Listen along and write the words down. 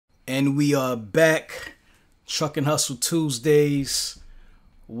And we are back. Truck and Hustle Tuesdays.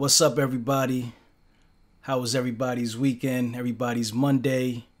 What's up, everybody? How was everybody's weekend? Everybody's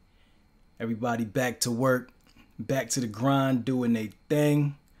Monday. Everybody back to work. Back to the grind, doing their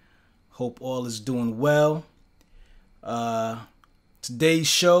thing. Hope all is doing well. Today's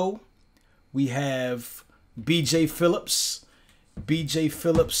show, we have BJ Phillips. BJ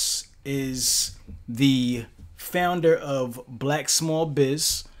Phillips is the founder of Black Small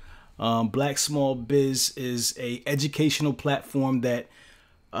Biz. Black Small Biz is a educational platform that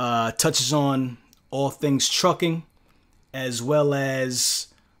touches on all things trucking, as well as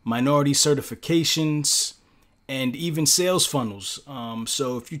minority certifications and even sales funnels.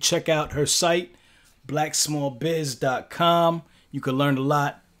 So if you check out her site, blacksmallbiz.com, you can learn a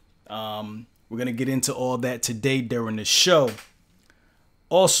lot. We're going to get into all that today during the show.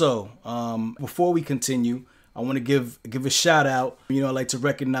 Also, before we continue, I want to give a shout out. I like to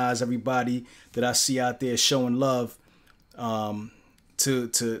recognize everybody that I see out there showing love to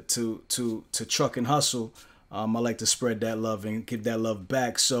Truck and Hustle. I like to spread that love and give that love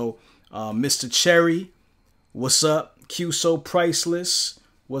back. So, Mr. Cherry, what's up? Q So Priceless,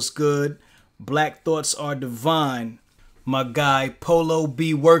 what's good? Black Thoughts Are Divine. My guy Polo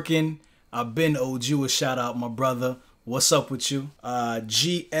B Working. I've been owed you a shout out, my brother. What's up with you?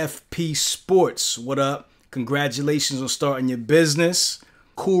 GFP Sports, what up? Congratulations on starting your business.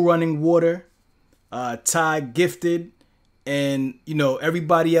 Cool Running Water, Ty Gifted, and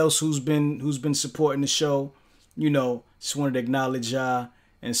everybody else who's been supporting the show. Just wanted to acknowledge y'all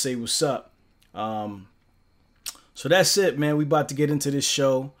and say what's up. So that's it, man. We about to get into this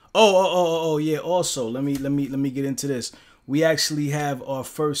show. Oh yeah. Also, let me get into this. We actually have our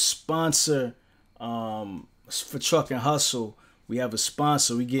first sponsor for Truck and Hustle. We have a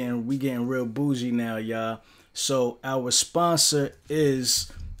sponsor. We getting real bougie now, y'all. So our sponsor is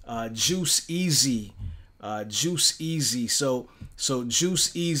Juice Easy. Juice Easy. So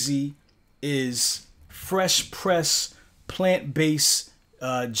Juice Easy is fresh press plant-based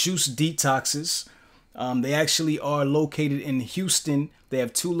juice detoxes. They actually are located in Houston. They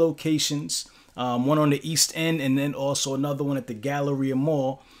have two locations, one on the East End and then also another one at the Galleria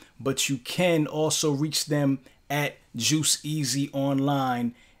Mall. But you can also reach them at Juice Easy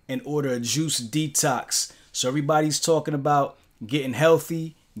online and order a juice detox. So everybody's talking about getting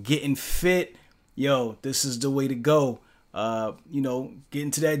healthy, getting fit. Yo, this is the way to go. Get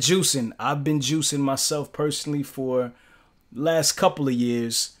into that juicing. I've been juicing myself personally for the last couple of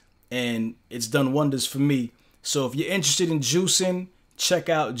years, and it's done wonders for me. So if you're interested in juicing, check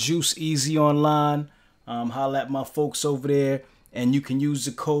out Juice Easy online. Holla at my folks over there, and you can use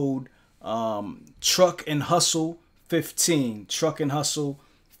the code Truck and Hustle 15. Truck and Hustle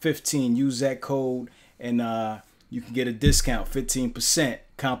 15. Use that code, and you can get a discount, 15%.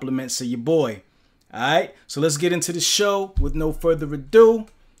 Compliments of your boy. All right, so let's get into the show with no further ado.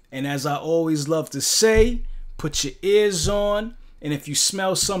 And as I always love to say, put your ears on, and if you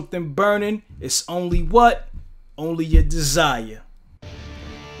smell something burning, it's only what? Only your desire.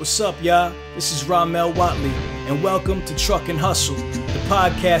 What's up, y'all? This is Ramel Watley, and welcome to Truck and Hustle, the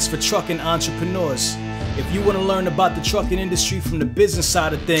podcast for trucking entrepreneurs. If you want to learn about the trucking industry from the business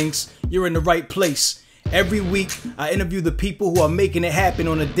side of things, you're in the right place. Every week, I interview the people who are making it happen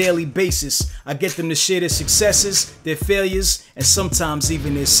on a daily basis. I get them to share their successes, their failures, and sometimes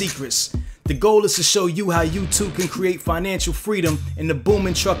even their secrets. The goal is to show you how you too can create financial freedom in the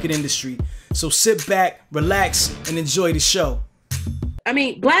booming trucking industry. So sit back, relax, and enjoy the show. I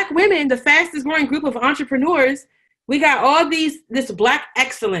mean, Black women, the fastest growing group of entrepreneurs. We got all this Black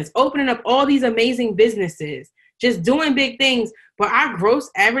excellence, opening up all these amazing businesses, just doing big things. But our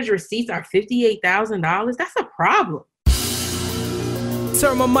gross average receipts are $58,000. That's a problem.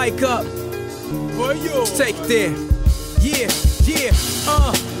 Turn my mic up. Let's take it there. Yeah.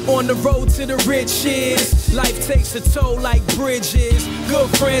 On the road to the riches. Life takes a toll like bridges. Good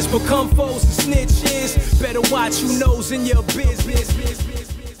friends become foes and snitches. Better watch who knows in your business.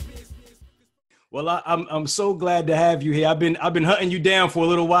 Well, I'm so glad to have you here. I've been hunting you down for a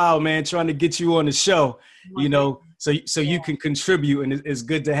little while, man, trying to get you on the show. So you can contribute, and it's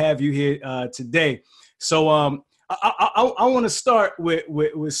good to have you here today. So I want to start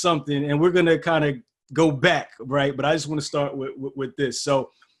with something, and we're gonna kind of go back, right? But I just want to start with this.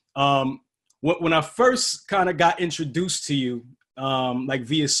 So when I first kind of got introduced to you, like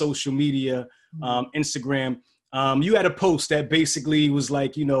via social media, Instagram, you had a post that basically was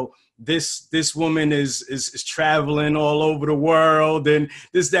like, this woman is traveling all over the world and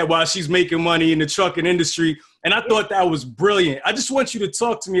that while she's making money in the trucking industry. And I thought that was brilliant. I just want you to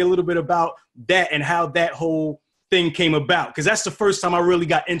talk to me a little bit about that and how that whole thing came about, because that's the first time I really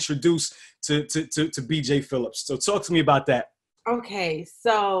got introduced to BJ Phillips. So talk to me about that. Okay,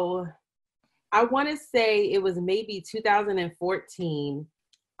 so I want to say it was maybe 2014.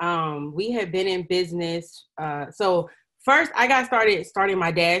 We had been in business. So first, I got starting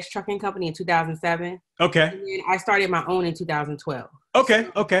my dad's trucking company in 2007. Okay. And then I started my own in 2012. Okay.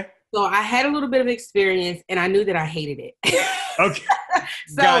 So I had a little bit of experience, and I knew that I hated it. Okay.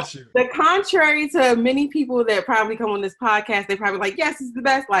 So Got you. the contrary to many people that probably come on this podcast, they probably like, yes, it's the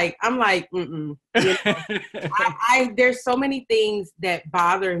best. Like, I'm like, You know, there's so many things that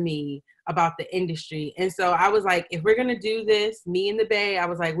bother me about the industry. And so I was like, if we're going to do this, me and the Bay, I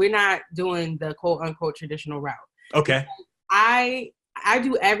was like, we're not doing the quote unquote traditional route. Okay. I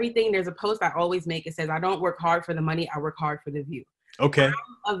do everything. There's a post I always make. It says, I don't work hard for the money. I work hard for the view. Okay.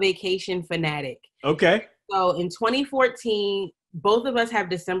 I'm a vacation fanatic. Okay. So in 2014, both of us have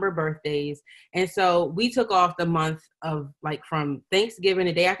December birthdays. And so we took off the month of like from Thanksgiving,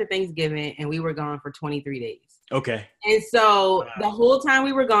 the day after Thanksgiving, and we were gone for 23 days. Okay. And so the whole time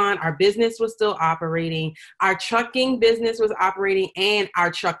we were gone, our business was still operating. Our trucking business was operating, and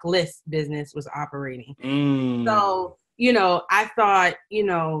our truckless business was operating. So, you know, I thought, you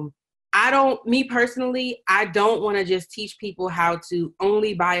know, me personally, I don't want to just teach people how to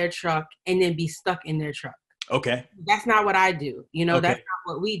only buy a truck and then be stuck in their truck. Okay. That's not what I do. You know, That's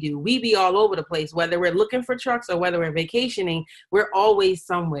not what we do. We be all over the place, whether we're looking for trucks or whether we're vacationing, we're always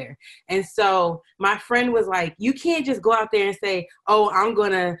somewhere. And so my friend was like, you can't just go out there and say, oh, I'm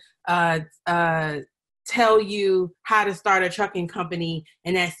going to tell you how to start a trucking company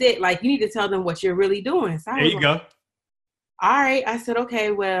and that's it. Like, you need to tell them what you're really doing. So there you go. All right. I said,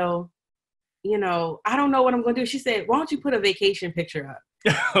 okay, well, you know, I don't know what I'm going to do. She said, why don't you put a vacation picture up?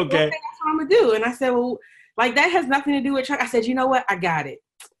 Okay. That's what I'm going to do. And I said, well, like, that has nothing to do with truck. I said, you know what? I got it.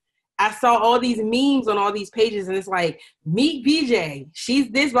 I saw all these memes on all these pages, and it's like, meet BJ.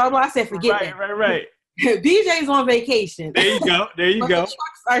 She's this, blah, blah. I said, forget that. Right. BJ's on vacation. There you go. But the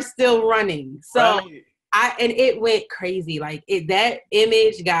trucks are still running. So and it went crazy. Like, that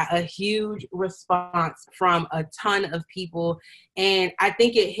image got a huge response from a ton of people. And I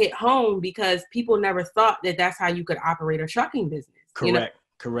think it hit home because people never thought that that's how you could operate a trucking business. Correct. You know?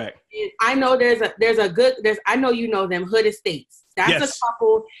 Correct. And I know I know, you know, them Hood Estates. That's a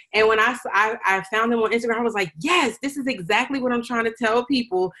couple. And when I found them on Instagram, I was like, yes, this is exactly what I'm trying to tell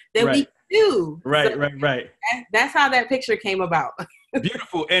people that we do. Right. That's how that picture came about.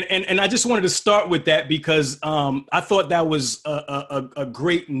 Beautiful. And I just wanted to start with that because I thought that was a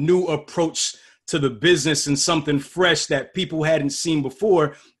great new approach to the business and something fresh that people hadn't seen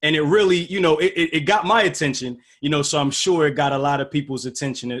before. And it really, you know, it got my attention, you know, so I'm sure it got a lot of people's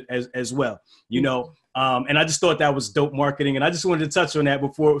attention as well, you know. And I just thought that was dope marketing. And I just wanted to touch on that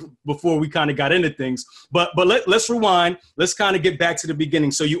before we kind of got into things. But let's rewind. Let's kind of get back to the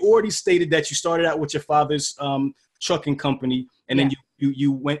beginning. So you already stated that you started out with your father's trucking company, and then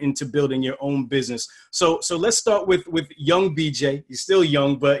you went into building your own business. So let's start with young BJ. You're still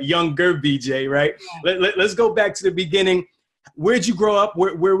young, but younger BJ, right? Yeah. Let's go back to the beginning. Where'd you grow up?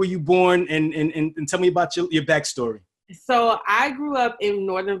 Where were you born? And tell me about your backstory. So I grew up in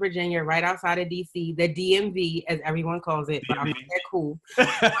Northern Virginia, right outside of DC, the DMV, as everyone calls it. But I'm not that cool.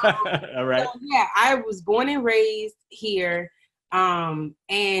 All right. So, yeah, I was born and raised here, and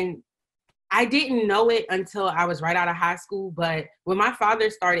I didn't know it until I was right out of high school. But when my father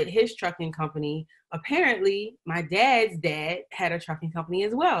started his trucking company, apparently my dad's dad had a trucking company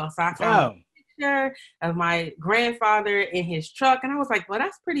as well. So I found a picture of my grandfather in his truck, and I was like, well,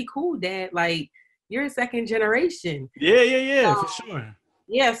 that's pretty cool, Dad. Like, you're a second generation. Yeah, for sure.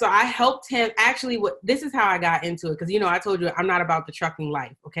 Yeah, so I helped him. Actually, this is how I got into it, because, you know, I told you I'm not about the trucking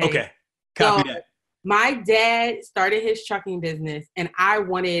life, okay? Okay, copy that. My dad started his trucking business, and I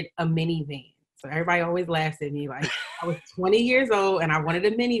wanted a minivan. So everybody always laughs at me. Like, I was 20 years old, and I wanted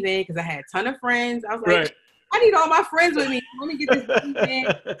a minivan because I had a ton of friends. I was like, I need all my friends with me. Let me get this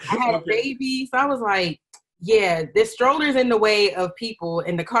minivan. I had a baby. So I was like, yeah, this stroller's in the way of people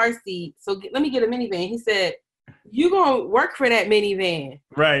in the car seat. So let me get a minivan. He said, you going to work for that minivan.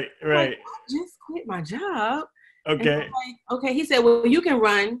 Right. Like, I just quit my job. Okay. Like, okay. He said, well, you can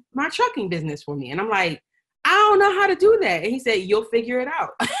run my trucking business for me. And I'm like, I don't know how to do that. And he said, you'll figure it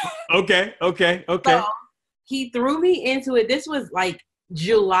out. Okay. So he threw me into it. This was like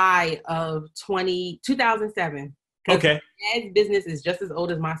July of 2007. Okay. My dad's business is just as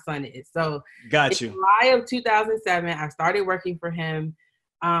old as my son is. So got you. July of 2007, I started working for him.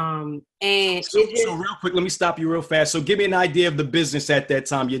 And so real quick, let me stop you real fast. So give me an idea of the business at that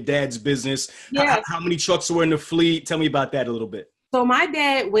time, your dad's business. Yeah. How many trucks were in the fleet? Tell me about that a little bit. So my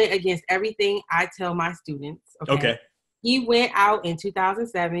dad went against everything I tell my students. Okay. He went out in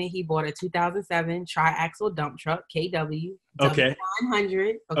 2007. He bought a 2007 tri-axle dump truck, KW,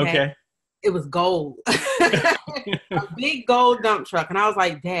 W900. Okay. It was gold. A big gold dump truck. And I was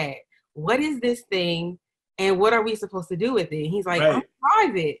like, Dad, what is this thing? And what are we supposed to do with it? And he's like, I'm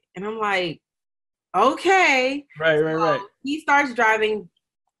drive it. And I'm like, okay. Right. He starts driving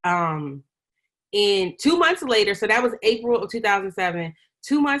in 2 months later. So that was April of 2007.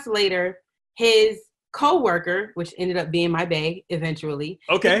 2 months later, his co-worker, which ended up being my bae eventually.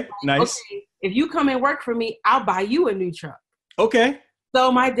 Okay, like, nice. Okay, if you come and work for me, I'll buy you a new truck. Okay.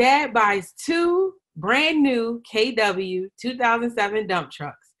 So my dad buys 2 brand new KW 2007 dump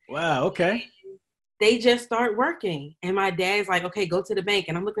trucks. Wow, okay. And they just start working. And my dad's like, okay, go to the bank.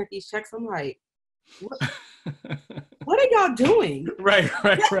 And I'm looking at these checks. I'm like, what are y'all doing? Right.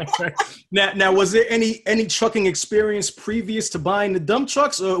 Now, was there any trucking experience previous to buying the dump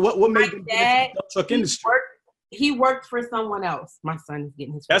trucks, or what made him get into the dump truck industry? He worked for someone else. My son is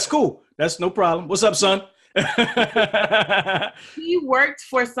getting his. That's cool. That's no problem. What's up, son? He worked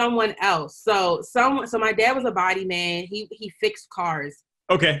for someone else. So my dad was a body man. He fixed cars.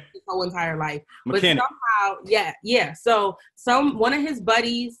 Okay. His whole entire life. Mechanic. But somehow, yeah. So one of his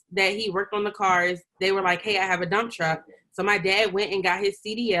buddies that he worked on the cars, they were like, hey, I have a dump truck. So my dad went and got his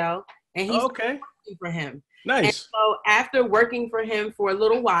CDL, and he's working for him. Nice. And so after working for him for a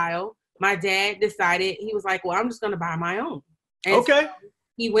little while, my dad decided, he was like, well, I'm just going to buy my own. And so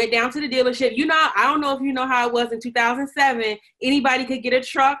he went down to the dealership. You know, I don't know if you know how it was in 2007. Anybody could get a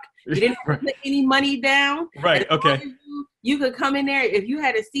truck. You didn't have to put any money down. Right. Okay. You could come in there. If you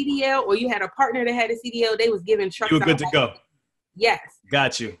had a CDL or you had a partner that had a CDL, they was giving trucks. You were good to go. Yes.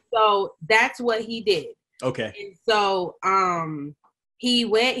 Got you. So that's what he did. Okay. And so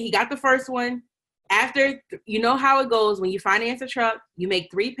he got the first one. After, you know how it goes when you finance a truck, you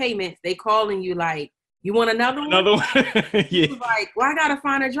make 3 payments. They calling you like, you want another one? Yeah. He was like, well, I got to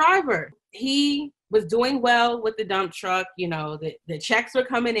find a driver. He was doing well with the dump truck. You know, the checks were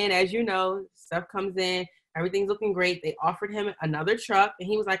coming in, as you know, stuff comes in. Everything's looking great. They offered him another truck, and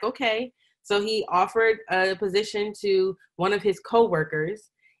he was like, okay. So he offered a position to one of his coworkers,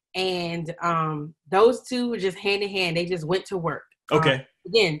 and those two were just hand in hand. They just went to work. Okay.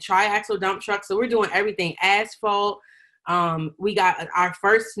 Again, tri-axle dump truck. So we're doing everything asphalt. We got our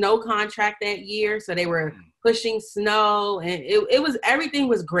first snow contract that year. So they were pushing snow, and everything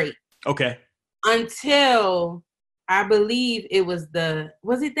was great. Okay. Until I believe was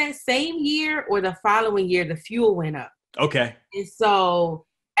it that same year or the following year, the fuel went up. Okay. And so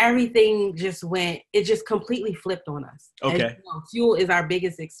everything just completely flipped on us. Okay. As you know, fuel is our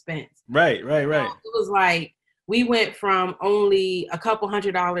biggest expense. Right. So it was like, we went from only a couple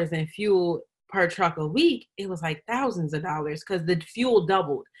 $100s in fuel per truck a week. It was like thousands of dollars because the fuel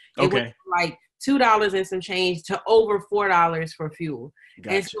doubled. It went from like $2 and some change to over $4 for fuel.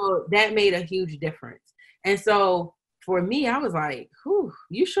 Gotcha. And so that made a huge difference. And so for me, I was like,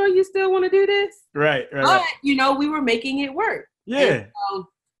 you sure you still want to do this? Right. But, you know, we were making it work. Yeah. And so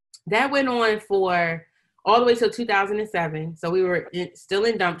that went on for all the way till 2007. So we were still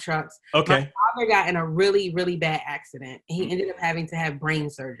in dump trucks. Okay. My father got in a really, really bad accident. And he ended up having to have brain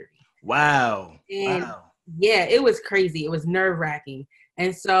surgery. Wow. And yeah, it was crazy. It was nerve-wracking.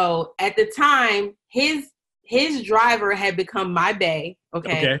 And so at the time, his driver had become my bae.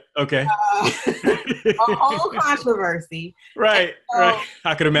 Okay. A whole controversy. Right.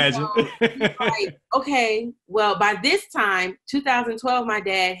 I could imagine. Like, okay, well, by this time, 2012, my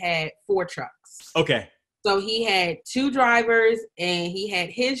dad had 4 trucks. Okay. So he had 2 drivers, and he had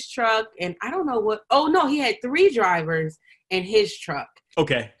his truck, and I don't know what. Oh no, he had 3 drivers and his truck.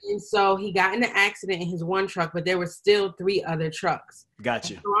 Okay. And so he got in an accident in his one truck, but there were still 3 other trucks.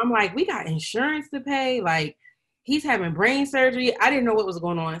 Gotcha. So I'm like, we got insurance to pay. Like, he's having brain surgery. I didn't know what was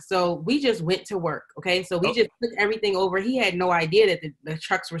going on. So we just went to work. Okay. So we just took everything over. He had no idea that the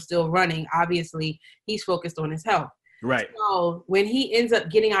trucks were still running. Obviously, he's focused on his health. Right. So when he ends up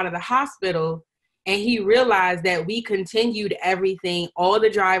getting out of the hospital and he realized that we continued everything, all the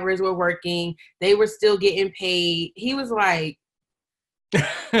drivers were working, they were still getting paid. He was like,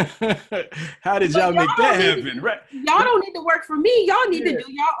 how did y'all make that happen? Right. Y'all don't need to work for me. Y'all need to do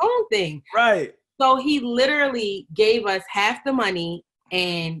your own thing. Right. So he literally gave us half the money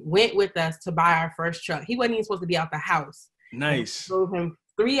and went with us to buy our first truck. He wasn't even supposed to be out the house. Nice. We drove him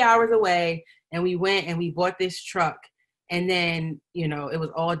 3 hours away, and we went and we bought this truck. And then, you know, it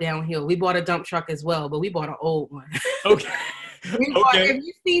was all downhill. We bought a dump truck as well, but we bought an old one. Okay. Have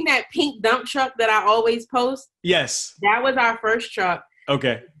you seen that pink dump truck that I always post? Yes. That was our first truck.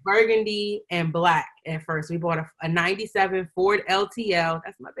 Okay. Burgundy and black at first. We bought a 97 Ford LTL.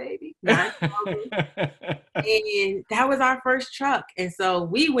 That's my baby. 9,000. And that was our first truck. And so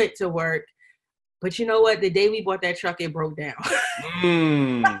we went to work. But you know what? The day we bought that truck, it broke down.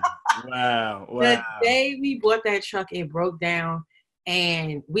 Wow. The day we bought that truck, it broke down.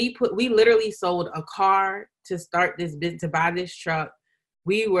 And we literally sold a car to start this business, to buy this truck.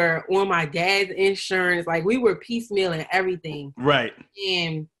 We were on my dad's insurance. Like, we were piecemealing everything. Right.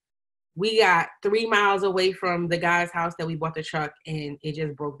 And we got 3 miles away from the guy's house that we bought the truck, and it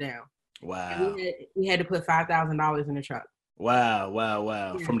just broke down. Wow. We had to put $5,000 in the truck. Wow.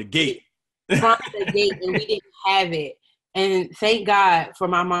 Yeah. From the gate. From the gate, and we didn't have it. And thank God for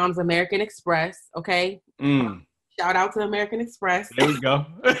my mom's American Express. Okay. Shout out to American Express. There we go.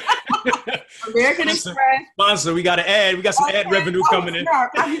 American Express. Sponsor. We got an ad. We got some ad revenue coming in. No,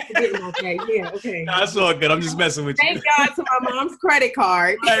 I'm just forgetting. Okay. Yeah. Okay. No, that's all good. I'm just messing with you. Thank God to my mom's credit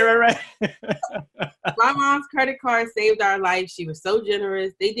card. Right. My mom's credit card saved our life. She was so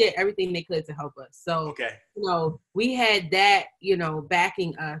generous. They did everything they could to help us. So, we had that,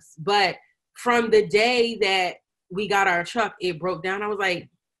 backing us. But from the day that we got our truck, it broke down. I was like,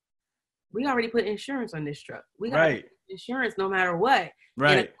 we already put insurance on this truck. We got insurance no matter what in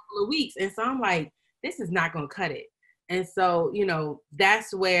a couple of weeks. And so I'm like, this is not going to cut it. And so,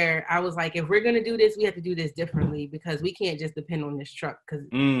 that's where I was like, if we're going to do this, we have to do this differently, because we can't just depend on this truck. Because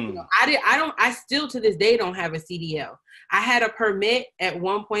I still to this day don't have a CDL. I had a permit at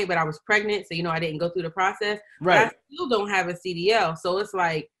one point, but I was pregnant. So, I didn't go through the process. Right. But I still don't have a CDL. So it's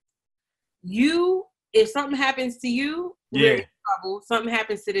like, if something happens to you, we're in trouble. Something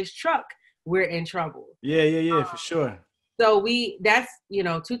happens to this truck, we're in trouble. Yeah, for sure. So that's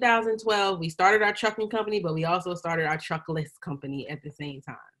 2012, we started our trucking company, but we also started our truckless company at the same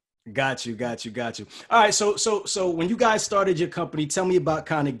time. Got you. All right. So when you guys started your company, tell me about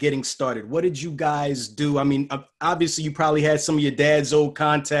kind of getting started. What did you guys do? I mean, obviously you probably had some of your dad's old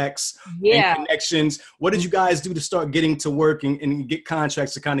contacts and connections. What did you guys do to start getting to work and get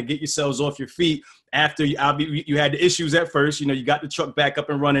contracts to kind of get yourselves off your feet after you had the issues at first? You got the truck back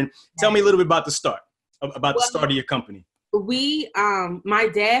up and running. Tell me a little bit about the start of your company. My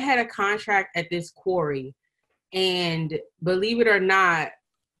dad had a contract at this quarry, and believe it or not,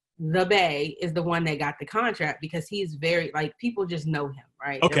 the Bay is the one that got the contract, because he's very, people just know him,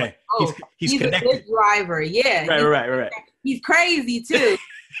 right? Okay. Like, he's a good driver. Yeah. Right. He's crazy too.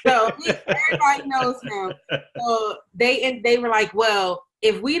 So everybody knows him. So they were like, well,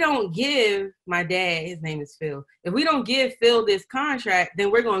 if we don't give my dad, his name is Phil, if we don't give Phil this contract,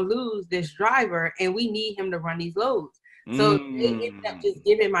 then we're going to lose this driver, and we need him to run these loads. So they ended up just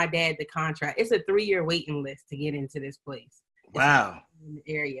giving my dad the contract. It's a 3-year waiting list to get into this place. Wow. In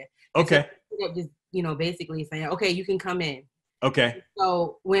the area. Okay. So just, basically saying, okay, you can come in. Okay.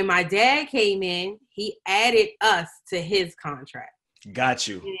 So when my dad came in, he added us to his contract. Got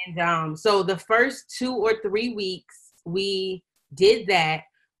you. And so the first 2 or 3 weeks, we did that.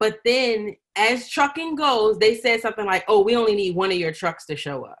 But then as trucking goes, they said something like, oh, we only need one of your trucks to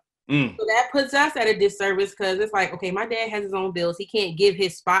show up. So that puts us at a disservice, because it's like, okay, my dad has his own bills. He can't give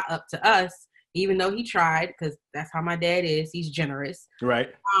his spot up to us, even though he tried, because that's how my dad is. He's generous.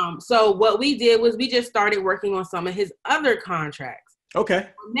 Right. So what we did was we just started working on some of his other contracts. Okay.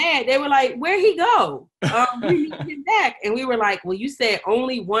 Man, they were like, where'd he go? We need him back. And we were like, well, you said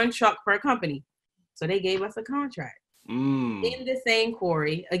only one truck per company. So they gave us a contract in the same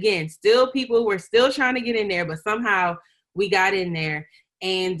quarry. Again, still people were still trying to get in there, but somehow we got in there.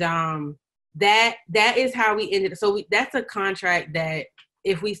 And that is how we ended. So that's a contract that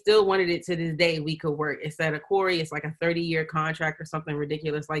if we still wanted it to this day, we could work. It's at a quarry. It's like a 30-year contract or something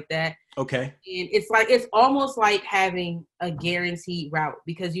ridiculous like that. Okay. And it's almost like having a guaranteed route,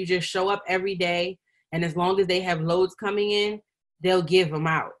 because you just show up every day, and as long as they have loads coming in, they'll give them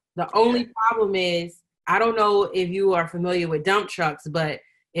out. The only problem is, I don't know if you are familiar with dump trucks, but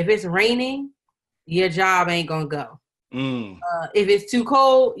if it's raining, your job ain't gonna go. If it's too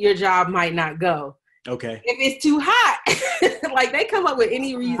cold, your job might not go. Okay. If it's too hot, like they come up with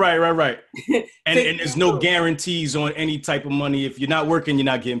any reason. Right. And there's no guarantees on any type of money. If you're not working, you're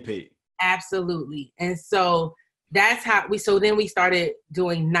not getting paid. Absolutely. And so that's how then we started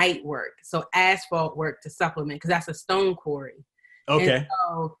doing night work. So asphalt work to supplement, because that's a stone quarry. Okay. And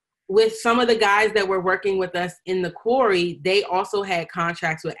so with some of the guys that were working with us in the quarry, they also had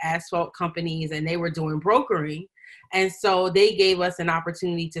contracts with asphalt companies, and they were doing brokering. And so they gave us an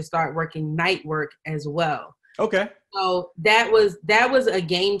opportunity to start working night work as well. Okay. So that was a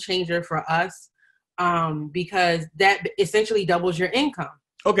game changer for us, because that essentially doubles your income.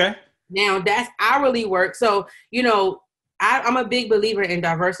 Okay. Now that's hourly work. So, I'm a big believer in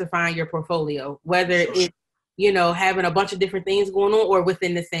diversifying your portfolio, whether it's, having a bunch of different things going on or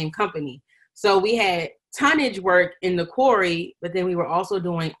within the same company. So we had tonnage work in the quarry, but then we were also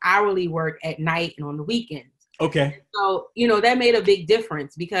doing hourly work at night and on the weekends. Okay. So, that made a big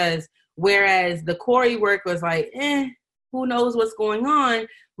difference because whereas the quarry work was like, who knows what's going on,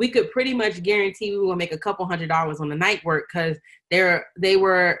 we could pretty much guarantee we will make a couple $100s on the night work because they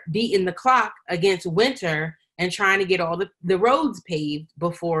were beating the clock against winter and trying to get all the roads paved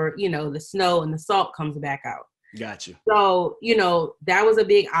before, the snow and the salt comes back out. Gotcha. So, that was a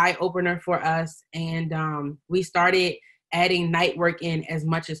big eye opener for us. And we started adding night work in as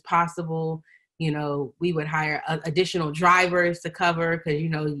much as possible. We would hire additional drivers to cover because,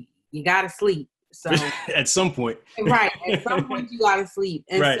 you got to sleep. So at some point. Right. At some point you got to sleep.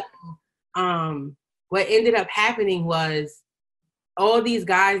 And right. So what ended up happening was all these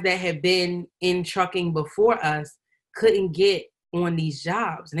guys that had been in trucking before us couldn't get on these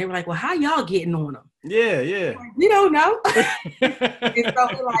jobs. And they were like, well, how y'all getting on them? Yeah. We don't know. And so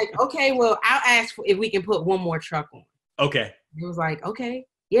we're like, okay, well, I'll ask if we can put one more truck on. Okay. It was like, okay,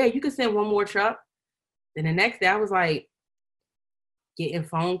 yeah, you can send one more truck. Then the next day I was like, getting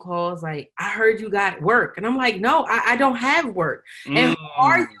phone calls like, I heard you got work. And I'm like, no, I don't have work. And who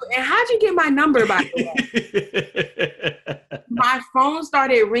are you? And how'd you get my number, by the way? My phone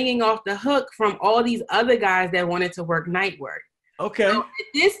started ringing off the hook from all these other guys that wanted to work night work. Okay. So at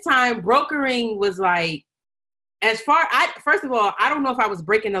this time, brokering was like, first of all, I don't know if I was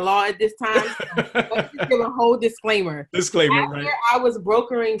breaking the law at this time. So let's just give a whole disclaimer. After right? I was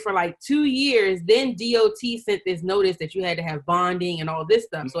brokering for like 2 years. Then DOT sent this notice that you had to have bonding and all this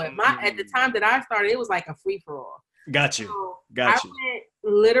stuff. So at the time that I started, it was like a free for all. Got you. So Got you. I went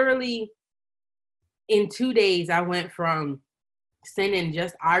literally in 2 days. I went from sending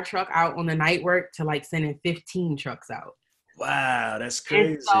just our truck out on the night work to like sending 15 trucks out. Wow, that's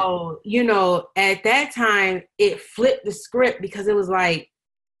crazy. And so, at that time, it flipped the script because it was like,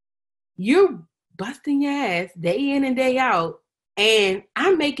 you're busting your ass day in and day out, and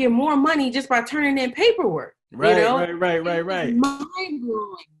I'm making more money just by turning in paperwork. Right. Mind-blowing.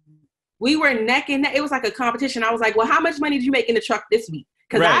 We were neck and neck. It was like a competition. I was like, well, how much money did you make in the truck this week?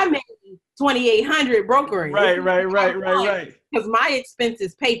 Because I made $2,800 brokering. Right. Because my expense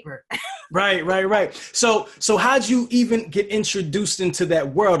is paper. Right. So how'd you even get introduced into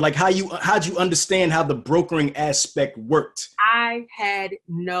that world? Like how'd you understand how the brokering aspect worked? I had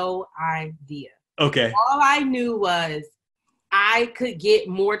no idea. Okay. All I knew was I could get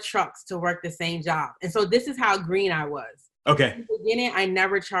more trucks to work the same job. And so this is how green I was. Okay. In the beginning, I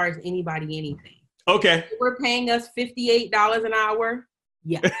never charged anybody anything. Okay. They were paying us $58 an hour.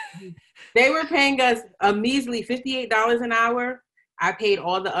 Yeah. They were paying us a measly $58 an hour. I paid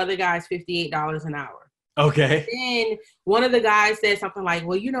all the other guys $58 an hour. Okay. Then one of the guys said something like,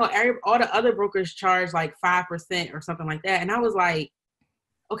 well, all the other brokers charge like 5% or something like that. And I was like,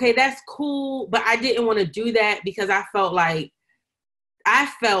 okay, that's cool. But I didn't want to do that because I felt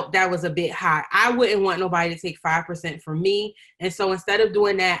that was a bit high. I wouldn't want nobody to take 5% from me. And so instead of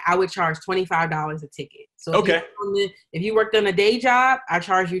doing that, I would charge $25 a ticket. So if you worked on a day job, I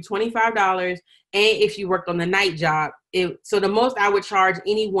charge you $25. And if you worked on the night job, so the most I would charge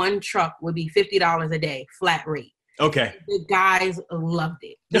any one truck would be $50 a day, flat rate. Okay. The guys loved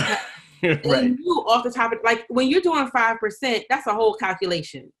it. Right. They knew off the top of, like, when you're doing 5%, that's a whole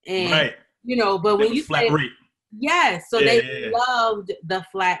calculation. And, but when you flat rate. Yes. So they loved the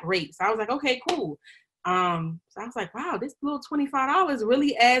flat rate. So I was like, okay, cool. So I was like, wow, this little $25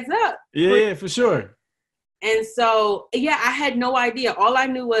 really adds up. Yeah, for sure. And so, I had no idea. All I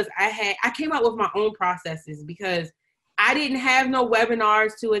knew was I came up with my own processes because I didn't have no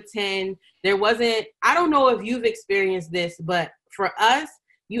webinars to attend. I don't know if you've experienced this, but for us,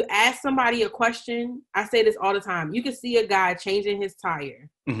 you ask somebody a question. I say this all the time. You can see a guy changing his tire.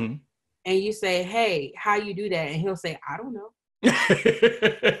 Mm-hmm. And you say, hey, how you do that? And he'll say, I don't know. And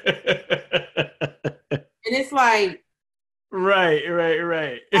it's like,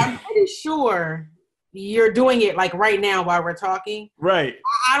 right. I'm pretty sure you're doing it like right now while we're talking. Right.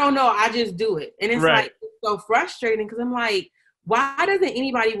 I don't know. I just do it. And it's like, it's so frustrating because I'm like, why doesn't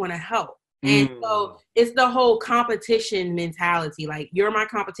anybody want to help? And so it's the whole competition mentality. Like, you're my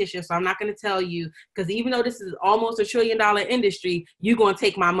competition, so I'm not going to tell you, because even though this is almost $1 trillion industry, you're going to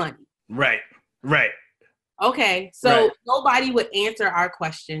take my money. Right. Okay. So nobody would answer our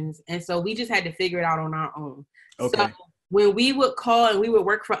questions. And so we just had to figure it out on our own. Okay. So when we would call and we would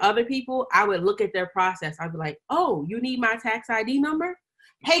work for other people, I would look at their process. I'd be like, oh, you need my tax ID number?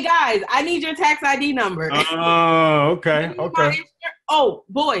 Hey guys, I need your tax ID number. Oh, okay, okay. Oh,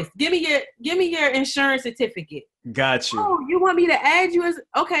 boys, give me your insurance certificate. Got you. Oh, you want me to add you as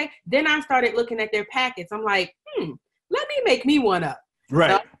okay? Then I started looking at their packets. I'm like, let me make me one up. Right.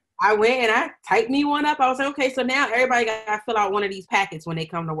 So I went and I typed me one up. I was like, okay, so now everybody got to fill out one of these packets when they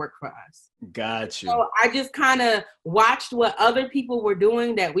come to work for us. Got you. So I just kind of watched what other people were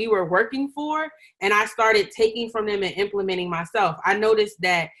doing that we were working for, and I started taking from them and implementing myself. I noticed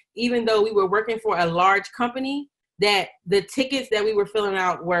that even though we were working for a large company, that the tickets that we were filling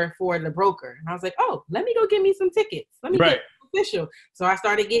out were for the broker. And I was like, oh, let me go get me some tickets. Let me get official. So I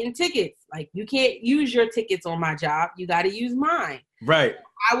started getting tickets. Like, you can't use your tickets on my job. You got to use mine. Right.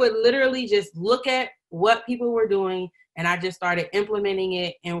 I would literally just look at what people were doing, and I just started implementing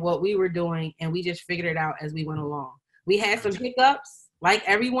it in what we were doing, and we just figured it out as we went along. We had some hiccups, like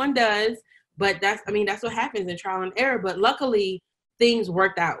everyone does, but that's what happens in trial and error. But luckily, things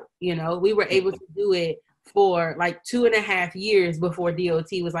worked out. You know, we were able to do it for like 2.5 years before DOT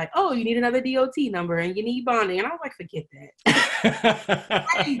was like, oh, you need another DOT number and you need bonding. And I was like, forget that.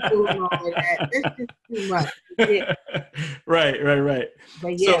 I ain't doing all of that. That's just too much. Yeah. Right.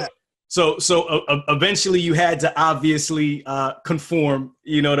 But yeah. So eventually you had to obviously conform,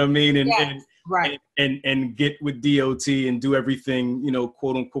 you know what I mean? And get with DOT and do everything, you know,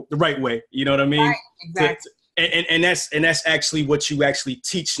 quote unquote, the right way. You know what I mean? Right, exactly. And that's actually what you actually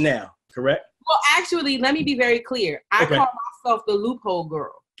teach now, correct? Well, actually, let me be very clear. I call myself the loophole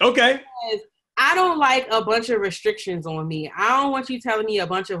girl. Okay. Because I don't like a bunch of restrictions on me. I don't want you telling me a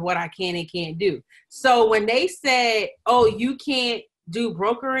bunch of what I can and can't do. So when they said, oh, you can't do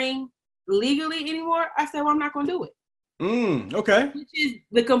brokering legally anymore, I said, well, I'm not going to do it. Okay. Which is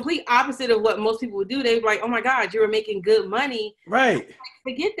the complete opposite of what most people would do. They'd be like, oh my God, you were making good money. Right. Like,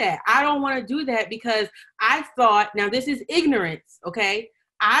 forget that. I don't want to do that because I thought, now this is ignorance, okay?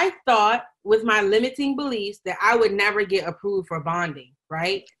 I thought with my limiting beliefs that I would never get approved for bonding,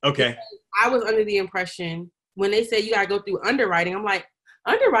 right? Okay. Because I was under the impression when they say you got to go through underwriting, I'm like,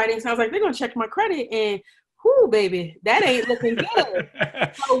 underwriting sounds like they're going to check my credit and whoo, baby, that ain't looking good.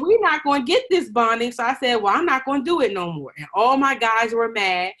 So we're not going to get this bonding. So I said, well, I'm not going to do it no more. And all my guys were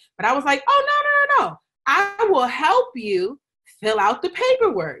mad, but I was like, oh, no. I will help you fill out the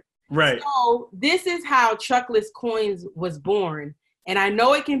paperwork. Right. So this is how Truckless Coins was born. And I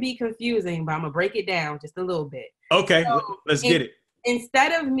know it can be confusing, but I'm going to break it down just a little bit. Okay, so let's get it.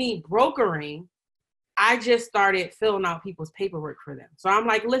 Instead of me brokering, I just started filling out people's paperwork for them. So I'm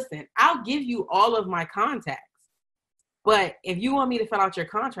like, listen, I'll give you all of my contacts. But if you want me to fill out your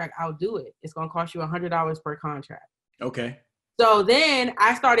contract, I'll do it. It's going to cost you $100 per contract. Okay. So then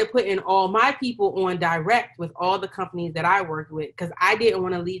I started putting all my people on direct with all the companies that I worked with because I didn't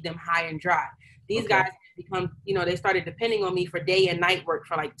want to leave them high and dry. These guys become, they started depending on me for day and night work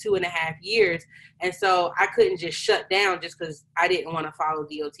for like 2.5 years. And so I couldn't just shut down just because I didn't want to follow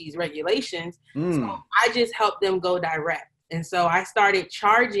DOT's regulations. So I just helped them go direct. And so I started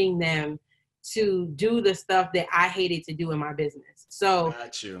charging them to do the stuff that I hated to do in my business. So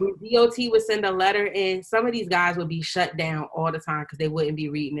when DOT would send a letter in, some of these guys would be shut down all the time because they wouldn't be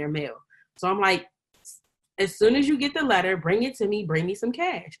reading their mail. So I'm like, as soon as you get the letter, bring it to me, bring me some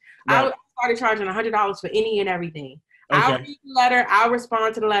cash. Right. I started charging $100 for any and everything. Okay. I'll read the letter, I'll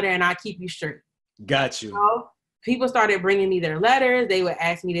respond to the letter, and I'll keep you straight. Got you. So people started bringing me their letters. They would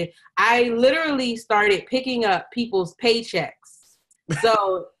ask me I literally started picking up people's paychecks.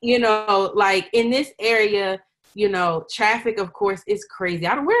 So, like in this area, traffic, of course, is crazy.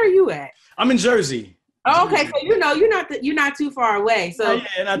 Where are you at? I'm in Jersey. Oh, okay, so you're not too far away. So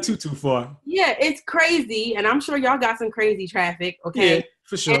yeah, not too far. Yeah, it's crazy, and I'm sure y'all got some crazy traffic. Okay, yeah,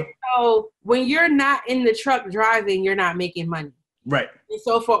 for sure. And so when you're not in the truck driving, you're not making money. Right. And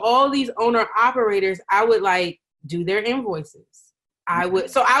so for all these owner operators, I would do their invoices. I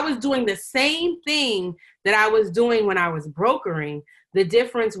was doing the same thing that I was doing when I was brokering. The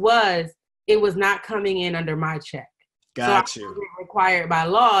difference was it was not coming in under my check. Got you. I wasn't required by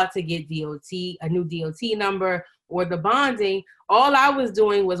law to get a new DOT number or the bonding. All I was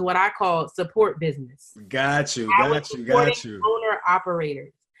doing was what I call support business. Got you. Owner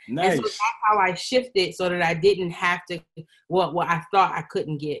operators. Nice. And so that's how I shifted so that I didn't have to, I thought I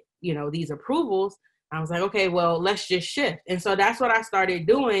couldn't get, these approvals. I was like, okay, well, let's just shift. And so that's what I started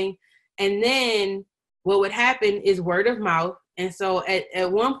doing. And then what would happen is word of mouth. And so at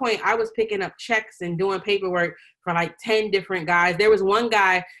one point I was picking up checks and doing paperwork for like 10 different guys. There was one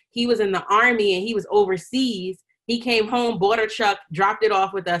guy, he was in the Army and he was overseas. He came home, bought a truck, dropped it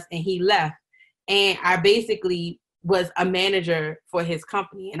off with us, and he left. And I basically was a manager for his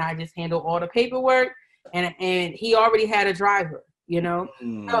company, and I just handled all the paperwork. And he already had a driver, you know?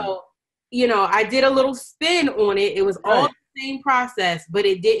 So, you know, I did a little spin on it. It was all the same process, but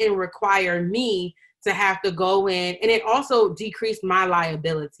it didn't require me to have to go in. And it also decreased my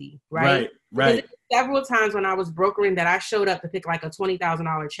liability, right? Because several times when I was brokering that I showed up to pick like a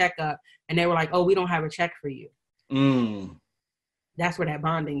 $20,000 check up and they were like, oh, we don't have a check for you. That's where that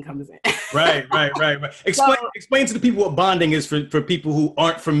bonding comes in. Right. Explain to the people what bonding is for people who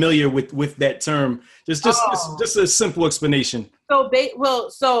aren't familiar with that term. Just a simple explanation.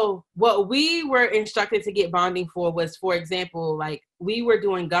 So what we were instructed to get bonding for was, for example, like we were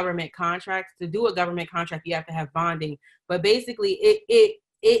doing government contracts. To do a government contract, you have to have bonding. But basically, it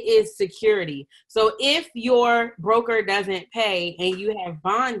is security. So if your broker doesn't pay and you have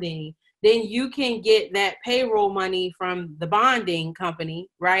bonding, then you can get that payroll money from the bonding company,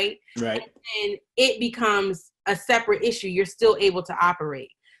 right? Right. And it becomes a separate issue. You're still able to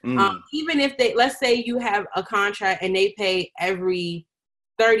operate. Even if let's say you have a contract and they pay every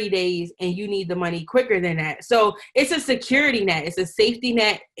 30 days and you need the money quicker than that. So it's a security net. It's a safety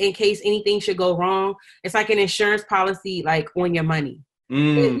net in case anything should go wrong. It's like an insurance policy, like on your money.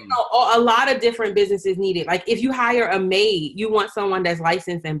 You know, a lot of different businesses need it. Like if you hire a maid, you want someone that's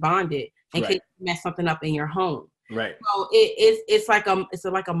licensed and bonded in case you mess something up in your home. Right. So it's like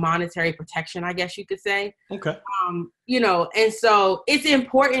a monetary protection, I guess you could say. Okay. You know, and so it's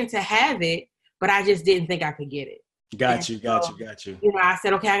important to have it, but I just didn't think I could get it. Got you. You know, I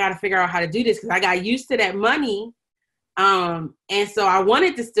said, okay, I got to figure out how to do this because I got used to that money. And so I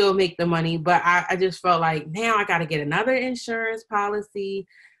wanted to still make the money, but I just felt like now I got to get another insurance policy.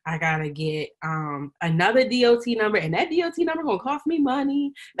 I got to get another DOT number, and that DOT number going to cost me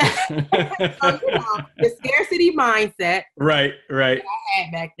money. So, you know, the scarcity mindset. Right. That I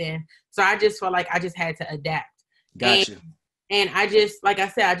had back then. So I just felt like I just had to adapt. Gotcha. And I just, like I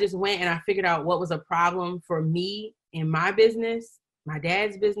said, I just went and I figured out what was a problem for me in my business, my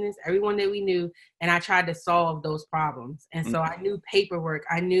dad's business, everyone that we knew, and I tried to solve those problems. And so I knew paperwork,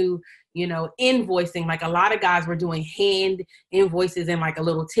 I knew, you know, invoicing. Like a lot of guys were doing hand invoices in like a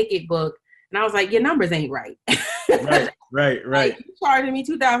little ticket book, and I was like, your numbers ain't right. Right. Like, you charging me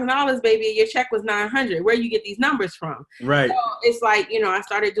 $2,000, baby, and your check was $900. Where you get these numbers from? Right. So it's like, you know, I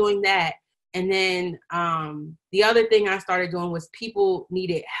started doing that. And then the other thing I started doing was people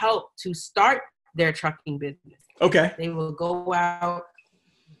needed help to start their trucking business. Okay. They would go out,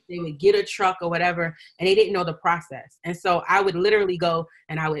 they would get a truck or whatever, and they didn't know the process. And so I would literally go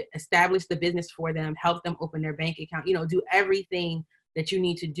and I would establish the business for them, help them open their bank account, you know, do everything that you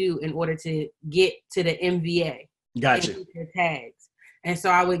need to do in order to get to the MVA. Gotcha. And their tags. And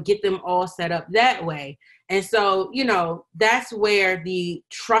so I would get them all set up that way. And so, you know, that's where the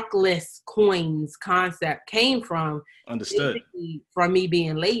truckless coins concept came from. Understood. From me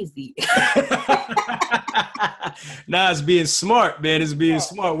being lazy. Nah, it's being smart, man. It's being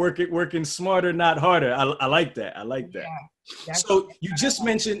smart. Working smarter, not harder. I like that. Yeah, so you just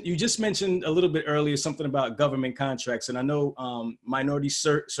mentioned a little bit earlier something about government contracts, and I know minority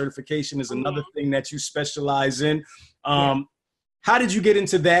certification is another thing that you specialize in. How did you get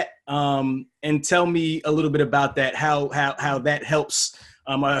into that? And tell me a little bit about that. How that helps,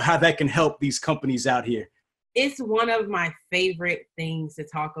 or how that can help these companies out here. It's one of my favorite things to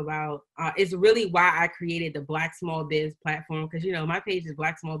talk about. It's really why I created the Black Small Biz platform, because, you know, my page is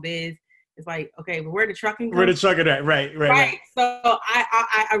Black Small Biz. It's like, okay, but where the trucking? Where the trucking at? Right. So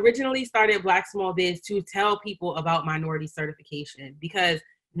I originally started Black Small Biz to tell people about minority certification, because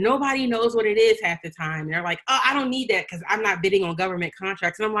nobody knows what it is half the time. They're like, oh, I don't need that because I'm not bidding on government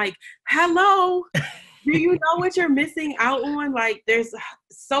contracts. And I'm like, hello, do you know what you're missing out on? Like, there's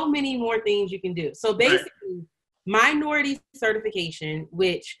so many more things you can do. So basically, minority certification,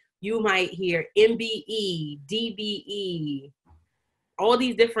 which you might hear MBE, DBE, all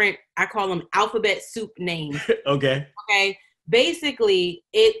these different, I call them alphabet soup names. Okay. Basically,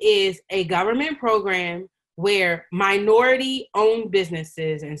 it is a government program where minority-owned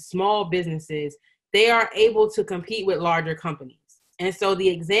businesses and small businesses, they are able to compete with larger companies. And so the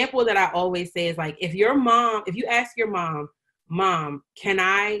example that I always say is like, if you ask your mom, can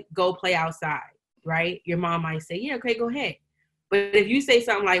I go play outside, right? Your mom might say, yeah, okay, go ahead. But if you say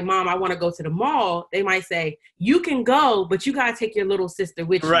something like, Mom, I want to go to the mall, they might say, you can go, but you got to take your little sister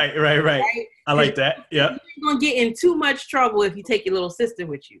with you. Right. I like that. Yeah. You're going to get in too much trouble if you take your little sister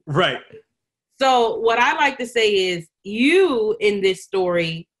with you. Right. So what I like to say is, you in this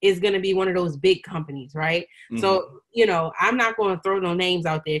story is going to be one of those big companies, right? Mm-hmm. So, you know, I'm not going to throw no names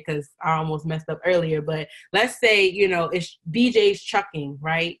out there because I almost messed up earlier, but let's say, you know, it's BJ's Trucking,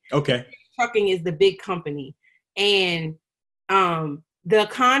 right? Okay. Trucking is the big company. And the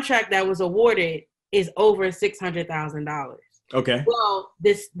contract that was awarded is over $600,000. Okay. Well,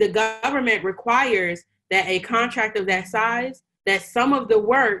 the government requires that a contract of that size, that some of the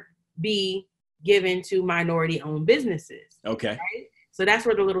work be given to minority-owned businesses. Okay. Right? So that's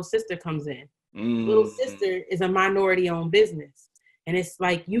where the Little Sister comes in. Little Mm. Sister is a minority-owned business. And it's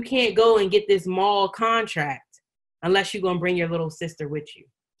like, you can't go and get this mall contract unless you're going to bring your little sister with you.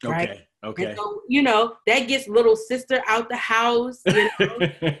 Right? Okay. Okay. And so, that gets Little Sister out the house,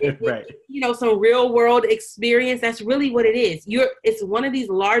 Right. Some real world experience. That's really what it is. It's one of these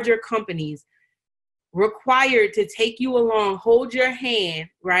larger companies required to take you along, hold your hand,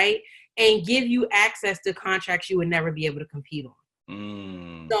 right? And give you access to contracts you would never be able to compete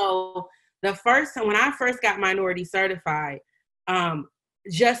on. So the first time when I first got minority certified,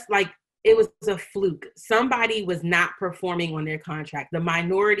 just like it was a fluke. Somebody was not performing on their contract. The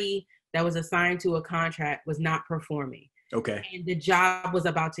minority that was assigned to a contract was not performing. Okay. And the job was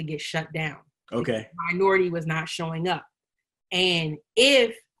about to get shut down. Okay. The minority was not showing up. And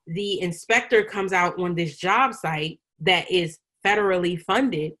if the inspector comes out on this job site that is federally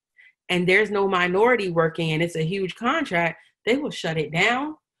funded and there's no minority working and it's a huge contract, they will shut it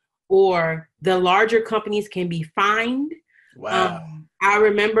down, or the larger companies can be fined. Wow. I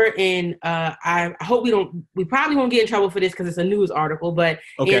remember I hope we probably won't get in trouble for this because it's a news article, but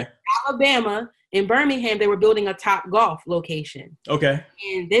in Alabama, in Birmingham, they were building a Topgolf location. Okay.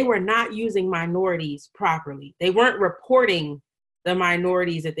 And they were not using minorities properly. They weren't reporting the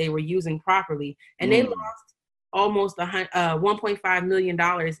minorities that they were using properly. And they lost almost $1.5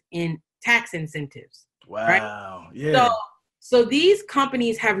 million in tax incentives. Wow. Right? Yeah. So these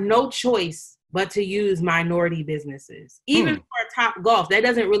companies have no choice but to use minority businesses. Even for Topgolf,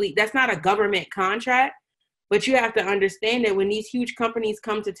 that's not a government contract, but you have to understand that when these huge companies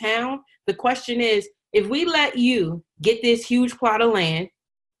come to town, the question is, if we let you get this huge plot of land,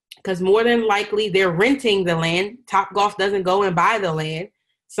 because more than likely they're renting the land, Topgolf doesn't go and buy the land.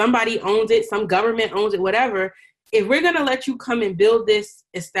 Somebody owns it, some government owns it, whatever. If we're going to let you come and build this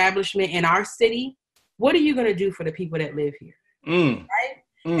establishment in our city, what are you going to do for the people that live here? Right?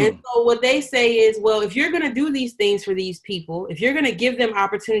 And so what they say is, well, if you're going to do these things for these people, if you're going to give them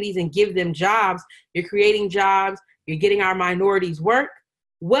opportunities and give them jobs, you're creating jobs, you're getting our minorities work,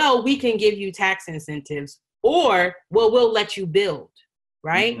 well, we can give you tax incentives, or, well, we'll let you build,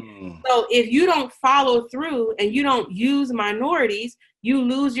 right? So if you don't follow through and you don't use minorities, you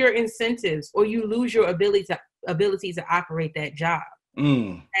lose your incentives, or you lose your ability to operate that job.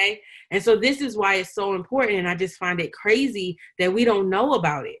 Okay. And so this is why it's so important. And I just find it crazy that we don't know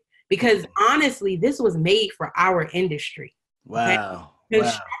about it, because honestly, this was made for our industry. Wow. Okay?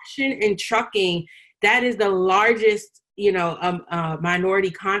 Construction and trucking, that is the largest,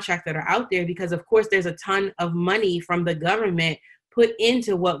 minority contract that are out there, because of course there's a ton of money from the government put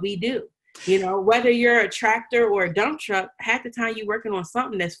into what we do. Whether you're a tractor or a dump truck, half the time you're working on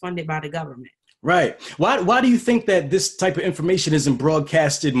something that's funded by the government. Right. Why do you think that this type of information isn't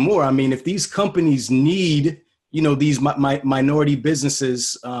broadcasted more? I mean, if these companies need, these minority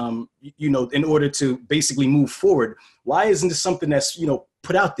businesses, in order to basically move forward, why isn't this something that's,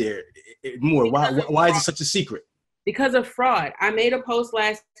 put out there more? Why is it such a secret? Because of fraud. I made a post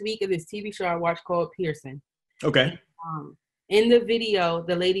last week of this TV show I watched called Pearson. Okay. In the video,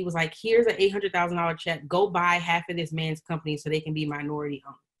 the lady was like, here's an $800,000 check. Go buy half of this man's company so they can be minority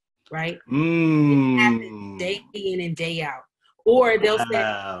owned. Right? It happens day in and day out. Or they'll say,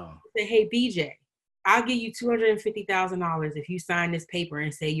 hey, BJ, I'll give you $250,000 if you sign this paper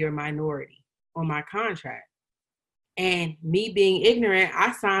and say you're a minority on my contract. And me being ignorant,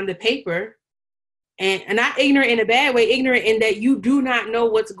 I signed the paper, and not ignorant in a bad way, ignorant in that you do not know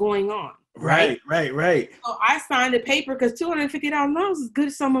what's going on. Right. So I signed the paper because $250,000 is a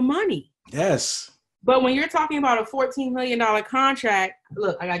good sum of money. Yes. But when you're talking about a $14 million contract,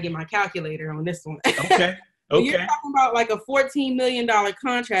 look, I got to get my calculator on this one. Okay. When you're talking about like a $14 million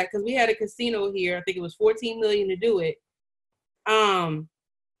contract, because we had a casino here, I think it was $14 million to do it.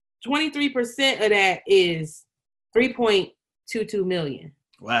 23% of that is $3.22 million.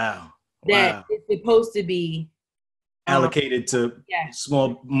 Wow. That is supposed to be allocated to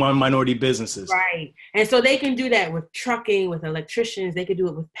small minority businesses. Right. And so they can do that with trucking, with electricians, they could do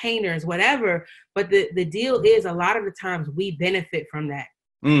it with painters, whatever. But the deal is, a lot of the times we benefit from that.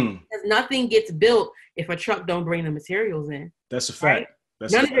 Because nothing gets built if a truck don't bring the materials in. That's a fact.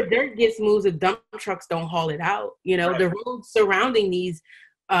 Right? None of the dirt gets moved if dump trucks don't haul it out. The roads surrounding these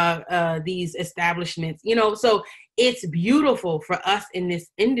establishments, so it's beautiful for us in this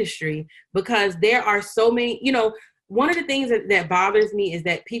industry, because there are so many, one of the things that bothers me is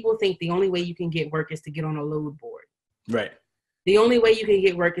that people think the only way you can get work is to get on a load board. Right. The only way you can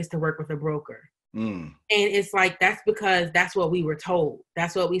get work is to work with a broker. Mm. And it's like, that's because that's what we were told.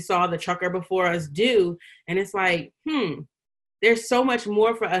 That's what we saw the trucker before us do. And it's like, there's so much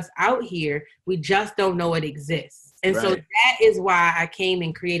more for us out here. We just don't know it exists. And so that is why I came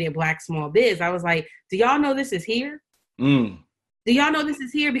and created Black Small Biz. I was like, do y'all know this is here? Mm. Do y'all know this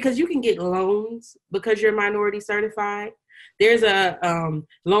is here? Because you can get loans because you're minority certified. There's a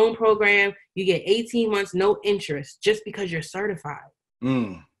loan program. You get 18 months, no interest, just because you're certified.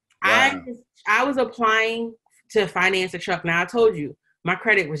 Mm. Wow. I was applying to finance a truck. Now, I told you, my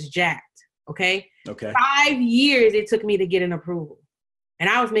credit was jacked, okay? 5 years it took me to get an approval. And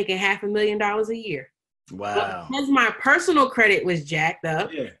I was making $500,000 a year. Wow. But because my personal credit was jacked up,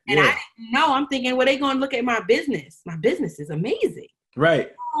 and I didn't know, I'm thinking, well, they're going to look at my business. My business is amazing.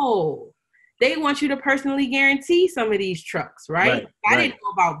 Right. Oh, they want you to personally guarantee some of these trucks, right? I didn't know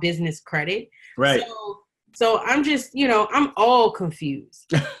about business credit. Right. So I'm just, I'm all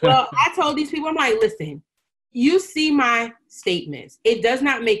confused. Well, I told these people, I'm like, listen, you see my statements. It does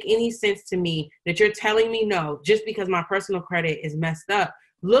not make any sense to me that you're telling me no just because my personal credit is messed up.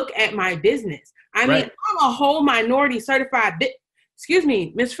 Look at my business. I mean, I'm a whole minority certified. Excuse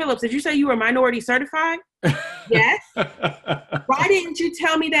me, Ms. Phillips, did you say you were minority certified? Yes. Why didn't you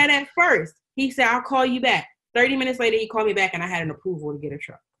tell me that at first? He said, I'll call you back. 30 minutes later, he called me back and I had an approval to get a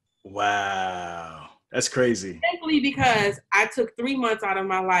truck. Wow. That's crazy. Simply because I took 3 months out of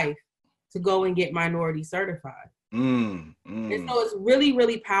my life to go and get minority certified. And so it's really,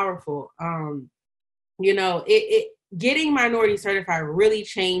 really powerful. Getting minority certified really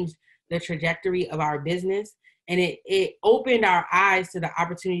changed the trajectory of our business. And it opened our eyes to the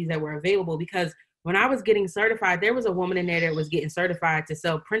opportunities that were available, because when I was getting certified, there was a woman in there that was getting certified to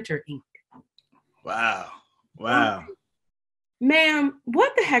sell printer ink. Wow. Ma'am,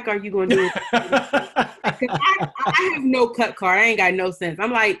 what the heck are you going to do? I have no cut card. I ain't got no sense.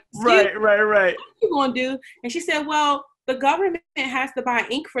 I'm like, right. What are you going to do? And she said, well, the government has to buy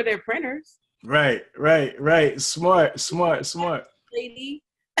ink for their printers. Right. Smart. Lady.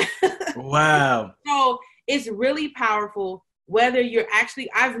 Wow. So it's really powerful whether you're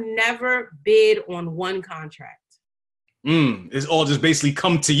I've never bid on one contract. It's all just basically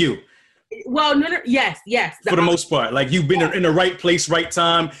come to you. Well, no, yes. For the most part, like you've been in the right place, right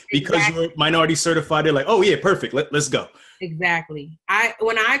time, because you're minority certified. They're like, oh yeah, perfect. Let's go. Exactly.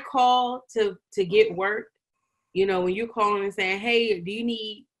 When I call to get work, when you're calling and saying, hey, do you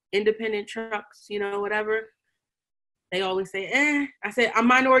need independent trucks, whatever, they always say, I said, I'm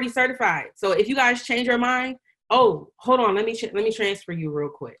minority certified. So if you guys change your mind, oh, hold on, let me transfer you real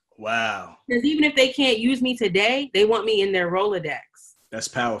quick. Wow. Because even if they can't use me today, they want me in their Rolodex. That's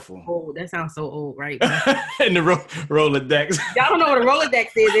powerful. Oh, that sounds so old, right? In the Rolodex. Y'all don't know what a Rolodex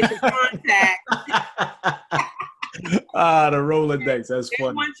is. It's your contact. The Rolodex. That's they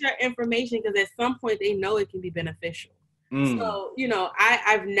funny. They want your information because at some point they know it can be beneficial. So,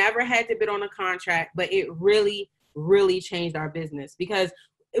 I've never had to bid on a contract, but it really, really changed our business. Because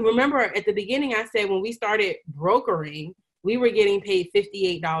remember, at the beginning, I said when we started brokering, we were getting paid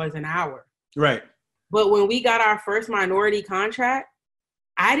 $58 an hour. Right. But when we got our first minority contract,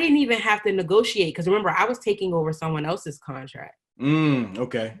 I didn't even have to negotiate, because remember, I was taking over someone else's contract.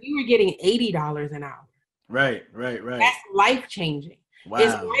 Okay. We were getting $80 an hour. Right. That's life-changing. Wow.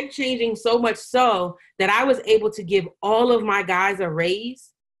 It's life-changing so much so that I was able to give all of my guys a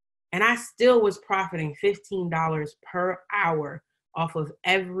raise, and I still was profiting $15 per hour off of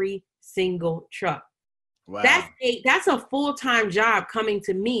every single truck. Wow. That's a full-time job coming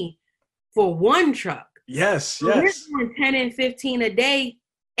to me for one truck. Yes. So we're doing 10 and 15 a day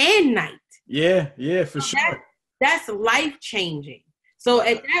and night. Yeah, for sure. That's life-changing. So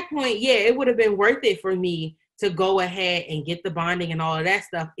at that point, it would have been worth it for me to go ahead and get the bonding and all of that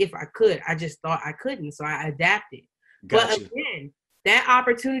stuff if I could. I just thought I couldn't, so I adapted. Gotcha. But again, that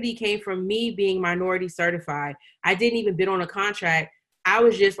opportunity came from me being minority certified. I didn't even bid on a contract. I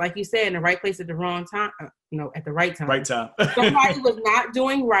was just, like you said, in the right place at the wrong time. At the right time. Right time. Somebody was not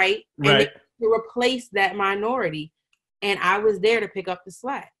doing right. And to replace that minority, and I was there to pick up the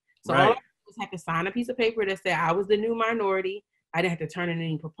slack. So all I was had to sign a piece of paper that said I was the new minority. I didn't have to turn in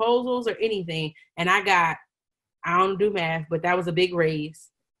any proposals or anything, and I don't do math, but that was a big raise.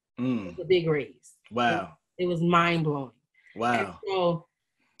 It was a big raise. Wow. It was mind blowing. Wow. And so,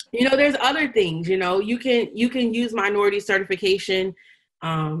 there's other things. You can use minority certification,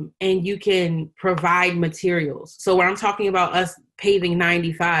 and you can provide materials. So when I'm talking about us paving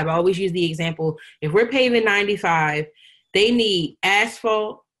 95, I always use the example. If we're paving 95, they need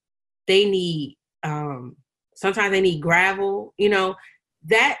asphalt. They need, sometimes they need gravel,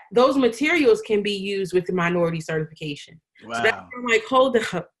 those materials can be used with the minority certification. Wow. So that's why I'm like, hold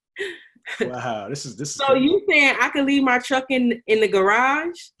up. Wow, this is So you saying I could leave my truck in the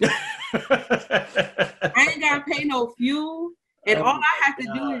garage? I ain't gotta pay no fuel, and all I have to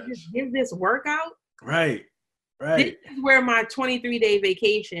do is just give this workout. Right. This is where my 23-day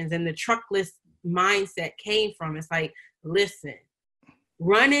vacations and the truckless mindset came from. It's like, listen,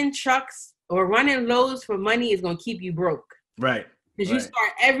 running trucks or running loads for money is gonna keep you broke. Right. Because you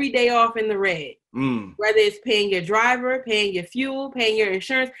start every day off in the red. Whether it's paying your driver, paying your fuel, paying your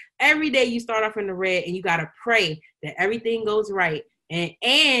insurance, every day you start off in the red, and you got to pray that everything goes right. And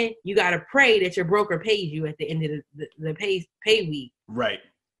you got to pray that your broker pays you at the end of the pay week. Right.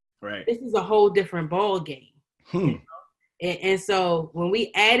 This is a whole different ball game. You know? And so when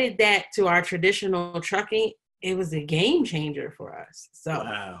we added that to our traditional trucking, it was a game changer for us. So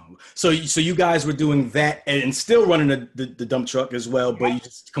wow. So you guys were doing that and still running the dump truck as well, but you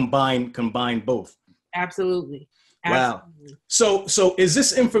just combine both. Absolutely. Wow. So is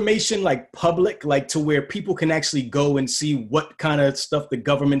this information like public, like to where people can actually go and see what kind of stuff the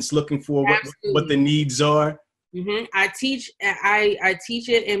government's looking for, what the needs are? Mm-hmm. I teach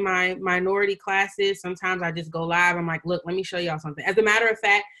it in my minority classes. Sometimes I just go live. I'm like, look, let me show y'all something. As a matter of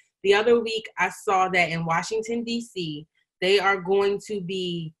fact, the other week I saw that in Washington, D.C., they are going to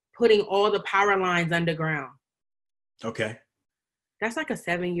be putting all the power lines underground. Okay. That's like a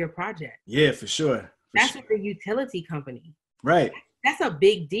 7-year project. Yeah, for sure. That's with the utility company. Right. That's a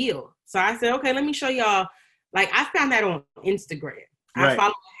big deal. So I said, okay, let me show y'all. Like, I found that on Instagram. I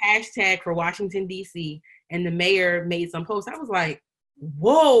followed a hashtag for Washington, D.C., and the mayor made some posts. I was like,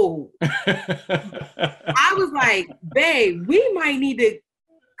 whoa. I was like, babe, we might need to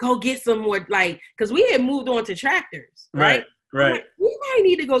go get some more, like, because we had moved on to tractors, right? Like, we might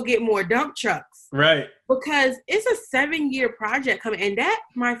need to go get more dump trucks. Right. Because it's a 7-year project coming, and that,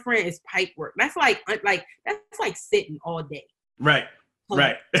 my friend, is pipe work. That's like sitting all day. Right.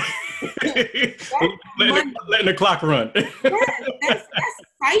 Right. letting the clock run. That's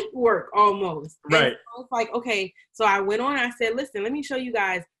site work almost. Right. So it's like, okay. So I went on and I said, listen, let me show you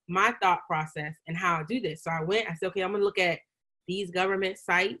guys my thought process and how I do this. So I said, okay, I'm going to look at these government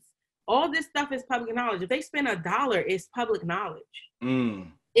sites. All this stuff is public knowledge. If they spend $1, it's public knowledge.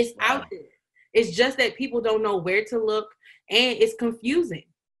 It's out there. It's just that people don't know where to look, and it's confusing,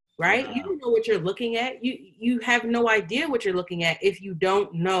 right? Wow. You don't know what you're looking at. You have no idea what you're looking at if you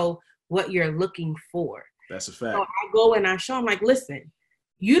don't know what you're looking for. That's a fact. So I go and I show them, like, listen,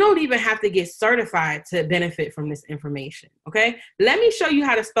 you don't even have to get certified to benefit from this information, okay? Let me show you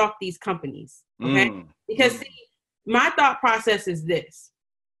how to stalk these companies, okay? Because see, my thought process is this.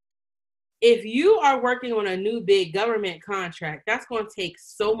 If you are working on a new big government contract, that's going to take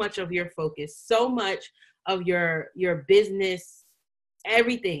so much of your focus, so much of your business,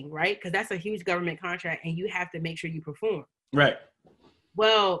 everything, right? Because that's a huge government contract, and you have to make sure you perform. Right.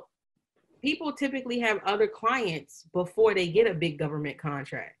 Well, people typically have other clients before they get a big government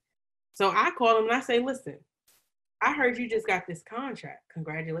contract. So I call them and I say, listen, I heard you just got this contract.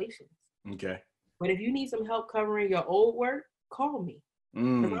 Congratulations. Okay. But if you need some help covering your old work, call me.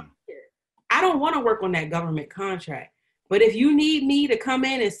 I don't want to work on that government contract. But if you need me to come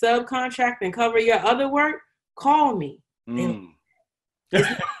in and subcontract and cover your other work, call me.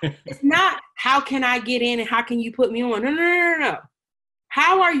 It's not how can I get in and how can you put me on? No.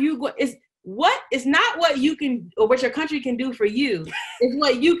 How are you going? It's not what you can or what your country can do for you. It's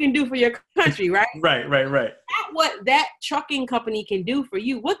what you can do for your country, right? Right. Not what that trucking company can do for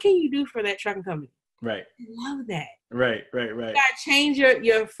you. What can you do for that trucking company? Right. I love that. Right. You gotta change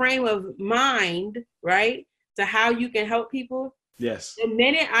your frame of mind, right? To how you can help people. Yes. The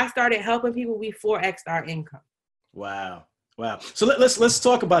minute I started helping people, we 4x'd our income. Wow. So let's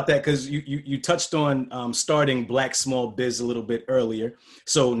talk about that, because you touched on starting Black Small Biz a little bit earlier.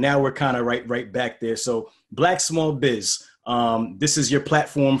 So now we're kind of right back there. So Black Small Biz, this is your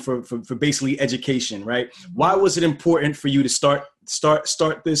platform for basically education, right? Why was it important for you to start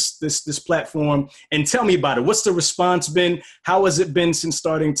this platform? And tell me about it. What's the response been? How has it been since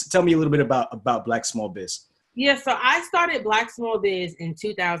starting? Tell me a little bit about Black Small Biz. Yeah, so I started Black Small Biz in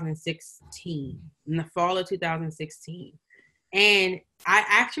 2016, in the fall of 2016. And I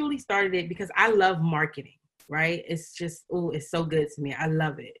actually started it because I love marketing, right? It's just, it's so good to me. I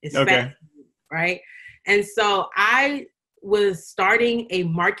love it. It's fascinating, right? And so I was starting a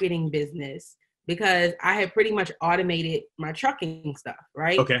marketing business because I had pretty much automated my trucking stuff,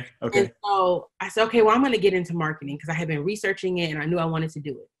 right? Okay. And so I said, okay, well, I'm going to get into marketing because I had been researching it and I knew I wanted to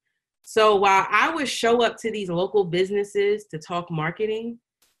do it. So while I would show up to these local businesses to talk marketing,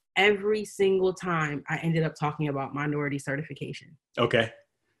 every single time I ended up talking about minority certification. Okay.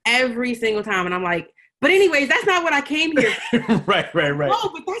 Every single time. And I'm like, But anyways, that's not what I came here for. Right.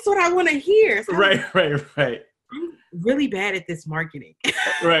 Oh, but that's what I want to hear. So Right. I'm really bad at this marketing.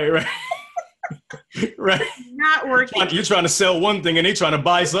 Right. Right. Not working. You're trying to sell one thing and they're trying to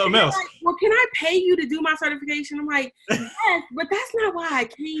buy something else. Like, well, can I pay you to do my certification? I'm like, yes, but that's not why I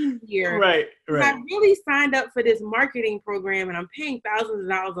came here. Right. I really signed up for this marketing program and I'm paying thousands of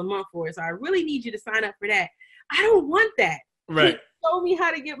dollars a month for it. So I really need you to sign up for that. I don't want that. Right. He told me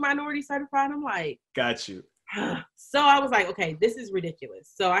how to get minority certified. I'm like, got you. So I was like, okay, this is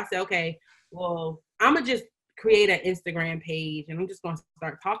ridiculous. So I said, okay, well, I'm going to just create an Instagram page and I'm just going to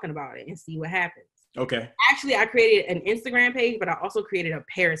start talking about it and see what happens. Okay. Actually, I created an Instagram page, but I also created a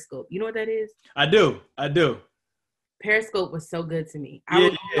Periscope. You know what that is? I do. Periscope was so good to me. I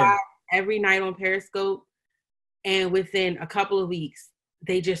would go live every night on Periscope, and within a couple of weeks,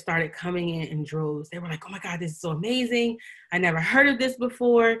 they just started coming in droves. They were like, oh my God, this is so amazing. I never heard of this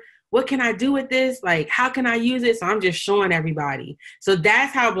before. What can I do with this? Like, how can I use it? So I'm just showing everybody. So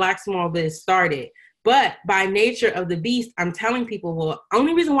that's how Black Small Biz started. But by nature of the beast, I'm telling people, well,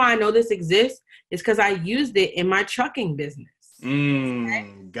 only reason why I know this exists is because I used it in my trucking business.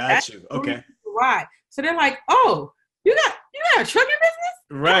 Got you. Okay. Why? So they're like, oh, you got a trucking business?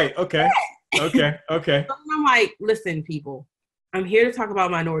 Right. Okay. Okay. So I'm like, listen, people, I'm here to talk about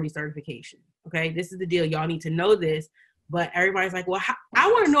minority certification. Okay. This is the deal. Y'all need to know this. But everybody's like, well, I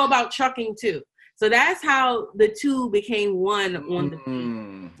want to know about trucking too. So that's how the two became one on the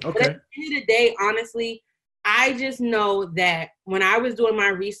team. Okay. But at the end of the day, honestly, I just know that when I was doing my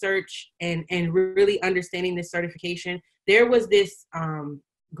research and really understanding this certification, there was this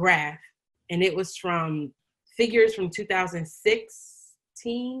graph, and it was from figures from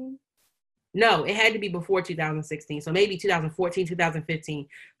 2016. No, it had to be before 2016. So maybe 2014, 2015.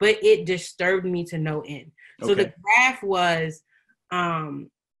 But it disturbed me to no end. So the graph was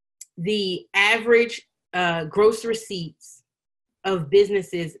the average gross receipts of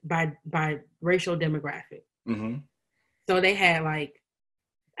businesses by racial demographic. Mm-hmm. So they had like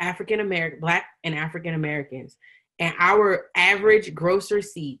Black and African Americans, and our average gross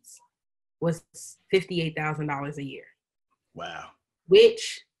receipts was $58,000 a year. Wow.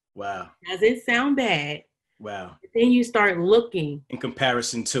 Which doesn't sound bad. Wow. But then you start looking in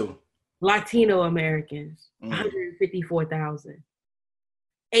comparison to Latino Americans, 154,000.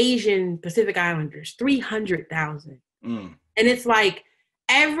 Asian Pacific Islanders, 300,000. And it's like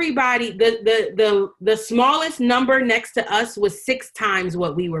everybody, the smallest number next to us was 6 times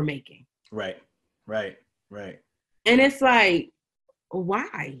what we were making. Right. And it's like,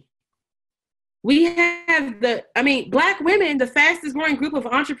 why? We have Black women, the fastest growing group of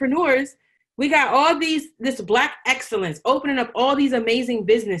entrepreneurs. We got all this Black excellence, opening up all these amazing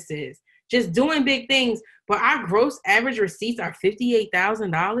businesses, just doing big things. But our gross average receipts are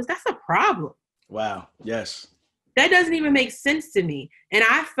 $58,000. That's a problem. Wow. Yes. That doesn't even make sense to me. And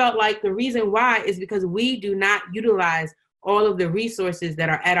I felt like the reason why is because we do not utilize all of the resources that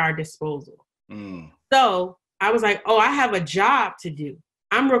are at our disposal. So I was like, oh, I have a job to do.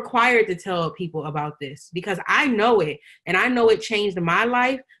 I'm required to tell people about this because I know it, and I know it changed my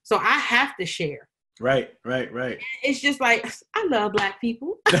life. So I have to share. Right. It's just like, I love Black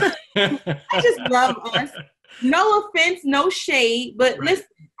people. I just love us. No offense, no shade, but listen,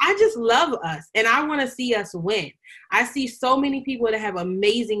 I just love us, and I want to see us win. I see so many people that have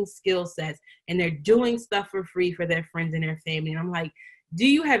amazing skill sets, and they're doing stuff for free for their friends and their family. And I'm like, do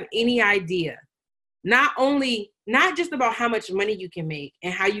you have any idea? Not just about how much money you can make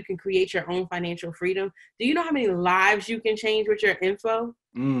and how you can create your own financial freedom. Do you know how many lives you can change with your info?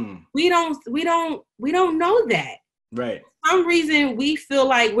 We don't know that. Right. For some reason, we feel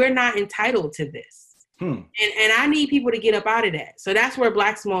like we're not entitled to this. And I need people to get up out of that. So that's where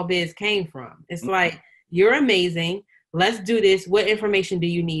Black Small Biz came from. It's like, you're amazing. Let's do this. What information do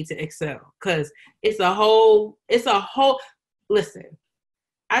you need to excel? Because it's a whole, listen,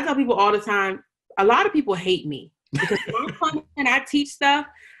 I tell people all the time, a lot of people hate me because when I teach stuff,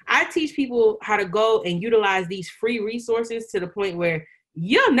 I teach people how to go and utilize these free resources to the point where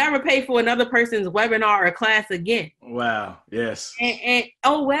you'll never pay for another person's webinar or class again. Wow. Yes. And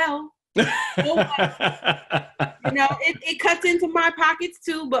oh well. It cuts into my pockets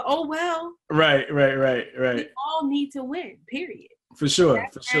too, but oh well. Right. We all need to win, period. For sure.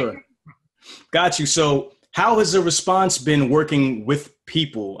 Got you. So how has the response been working with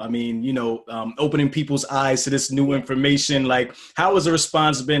people? I mean, opening people's eyes to this new information. Like, how has the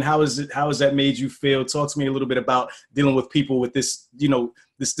response been? How has that made you feel? Talk to me a little bit about dealing with people with this,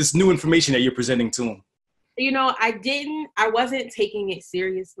 this new information that you're presenting to them. I wasn't taking it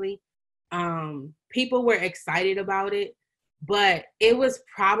seriously. People were excited about it, But it was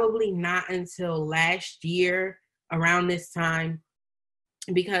probably not until last year around this time,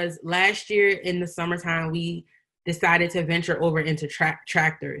 because last year in the summertime, we decided to venture over into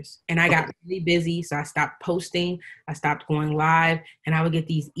tractors. And I got really busy, so I stopped posting. I stopped going live. And I would get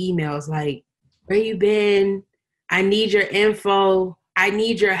these emails like, where you been? I need your info. I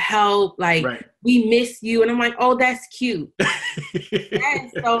need your help. Like, we miss you. And I'm like, oh, that's cute.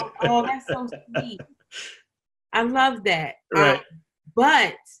 That's so sweet. I love that. Right.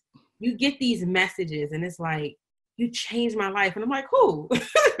 But you get these messages and it's like, you changed my life. And I'm like, who? What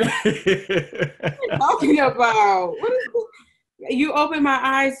are you talking about? You opened my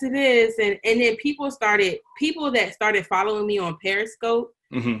eyes to this. And then people that started following me on Periscope,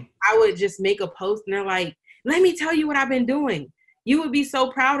 I would just make a post and they're like, let me tell you what I've been doing. You would be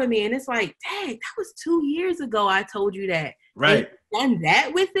so proud of me. And it's like, dang, that was 2 years ago I told you that. Right. And done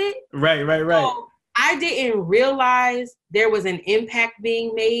that with it? Right. So I didn't realize there was an impact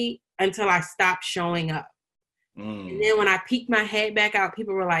being made until I stopped showing up. And then when I peeked my head back out,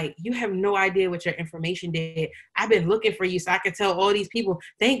 people were like, you have no idea what your information did. I've been looking for you so I could tell all these people,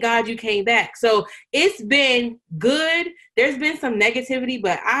 thank God you came back. So it's been good. There's been some negativity,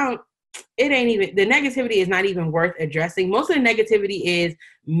 but the negativity is not even worth addressing. Most of the negativity is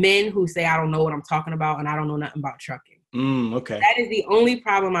men who say, I don't know what I'm talking about and I don't know nothing about trucking. Okay. That is the only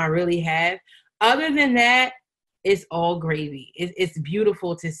problem I really have. Other than that, it's all gravy. It's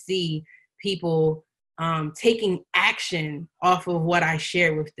beautiful to see people taking action off of what I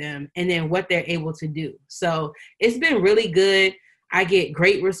share with them and then what they're able to do. So it's been really good. I get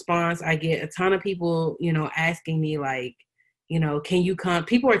great response. I get a ton of people, asking me like, can you come?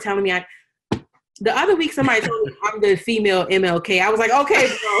 People are telling me the other week somebody told me I'm the female MLK. I was like, okay,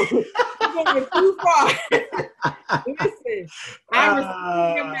 bro, you're going too far. Listen, I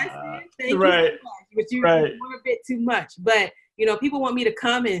received your message. Thank you so much, but you want a bit too much. But people want me to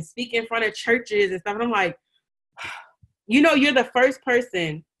come and speak in front of churches and stuff. And I'm like, you're the first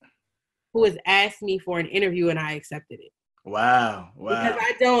person who has asked me for an interview and I accepted it. Wow. Because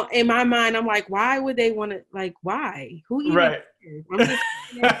I don't, in my mind, I'm like, why would they want to, like, why? Who even cares? I'm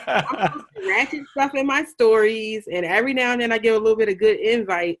posting ratchet stuff in my stories, and every now and then I give a little bit of good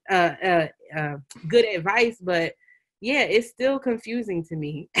good advice, but yeah, it's still confusing to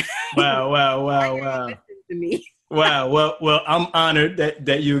me. Wow. Listen to me. Wow. Well, I'm honored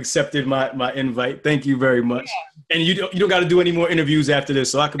that you accepted my invite. Thank you very much. Yeah. And you don't got to do any more interviews after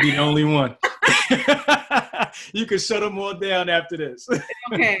this, so I could be the only one. You can shut them all down after this.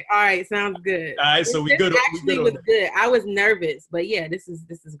 Okay. All right. Sounds good. All right. So we good. Actually, was good. I was nervous, but yeah, this is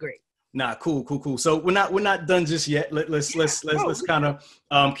great. Nah, cool. So we're not done just yet. Let's kind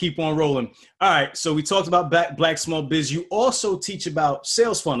of keep on rolling. All right. So we talked about Black Small Biz. You also teach about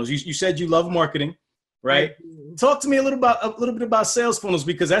sales funnels. You said you love marketing, right? Talk to me a little bit about sales funnels,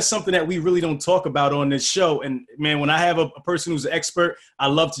 because that's something that we really don't talk about on this show. And man, when I have a person who's an expert, I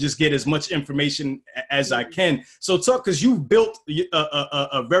love to just get as much information as I can. So because you've built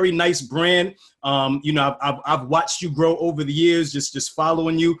a very nice brand. I've watched you grow over the years, just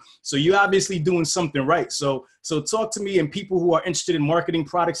following you. So you're obviously doing something right. So talk to me, and people who are interested in marketing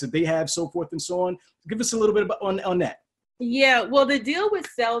products that they have, so forth and so on. Give us a little bit on that. Yeah. Well, the deal with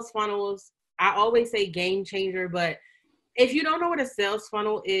sales funnels, I always say game changer, but if you don't know what a sales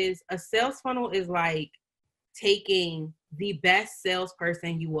funnel is like taking the best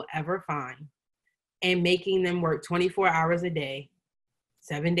salesperson you will ever find and making them work 24 hours a day,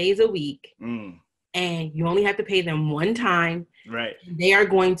 7 days a week. And you only have to pay them one time. Right. They are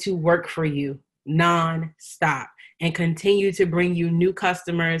going to work for you non-stop and continue to bring you new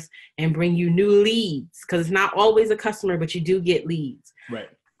customers and bring you new leads, because it's not always a customer, but you do get leads. Right.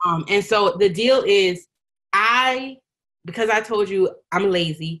 And so the deal is, because I told you I'm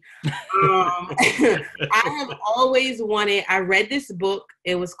lazy, I have always wanted, I read this book.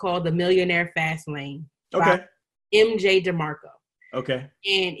 It was called The Millionaire Fast Lane by MJ DeMarco. Okay.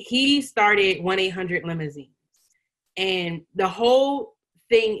 And he started 1-800-Limousines. And the whole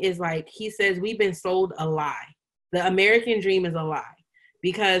thing is like, he says, we've been sold a lie. The American dream is a lie,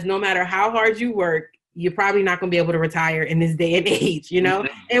 because no matter how hard you work, you're probably not going to be able to retire in this day and age,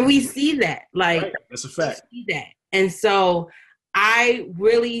 And we see that. Like, that's a fact. We see that. And so I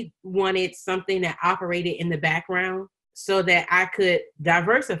really wanted something that operated in the background so that I could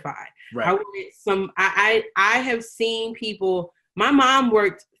diversify. Right. I wanted I have seen people, my mom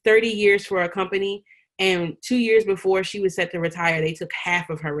worked 30 years for a company, and 2 years before she was set to retire, they took half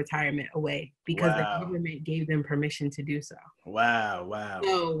of her retirement away because the government gave them permission to do so. Wow.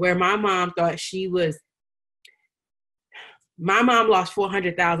 So where my mom thought my mom lost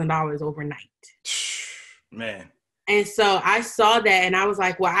 $400,000 overnight. Man. And so I saw that and I was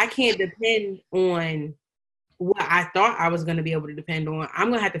like, well, I can't depend on what I thought I was going to be able to depend on. I'm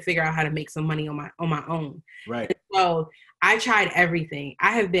going to have to figure out how to make some money on my own. Right. And so I tried everything.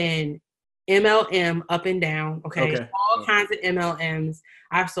 I have been MLM up and down. Okay. All kinds of MLMs.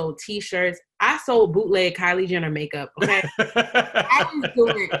 I've sold t-shirts. I sold bootleg Kylie Jenner makeup. Okay. I was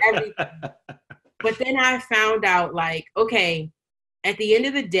doing everything. But then I found out like, okay, at the end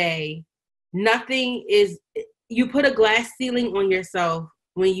of the day, you put a glass ceiling on yourself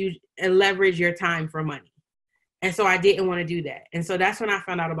when you leverage your time for money. And so I didn't want to do that. And so that's when I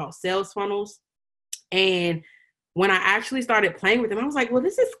found out about sales funnels. And when I actually started playing with them, I was like, well,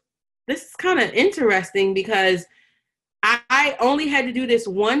 this is kind of interesting because I only had to do this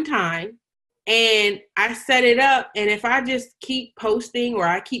one time and I set it up. And if I just keep posting or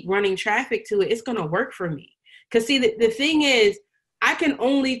I keep running traffic to it, it's going to work for me. Because see, the thing is, I can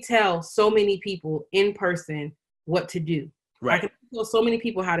only tell so many people in person what to do. Right. I can tell so many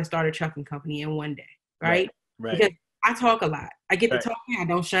people how to start a trucking company in one day. Right. Right. Because I talk a lot. I get to talking. I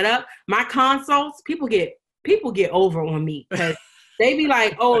don't shut up. My consults, people get over on me because they be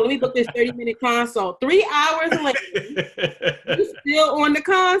like, oh, let me book this 30-minute consult. 3 hours later, you still on the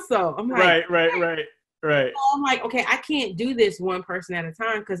consult. I'm like, right. So I'm like, okay, I can't do this one person at a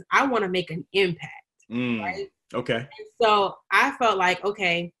time because I want to make an impact. Right. Okay. And so I felt like,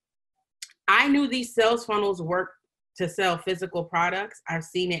 okay, I knew these sales funnels work to sell physical products. I've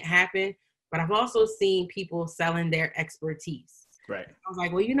seen it happen, but I've also seen people selling their expertise. Right. I was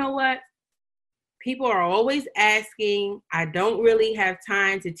like, well, you know what? People are always asking. I don't really have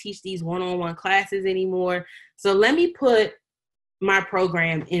time to teach these one-on-one classes anymore. So let me put my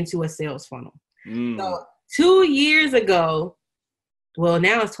program into a sales funnel. So 2 years ago, well,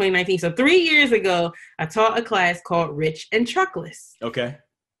 now it's 2019. So 3 years ago, I taught a class called Rich and Truckless. Okay.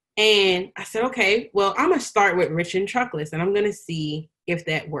 And I said, okay, well, I'm going to start with Rich and Truckless and I'm going to see if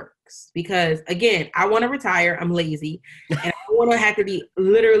that works. Because again, I want to retire. I'm lazy. And I want to have to be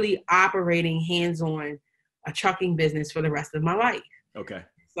literally operating hands-on a trucking business for the rest of my life. Okay.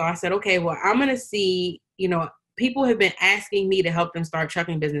 So I said, okay, well, I'm going to see, people have been asking me to help them start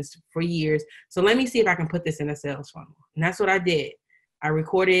trucking business for years. So let me see if I can put this in a sales funnel. And that's what I did. I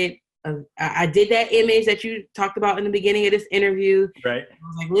recorded, I did that image that you talked about in the beginning of this interview. Right. I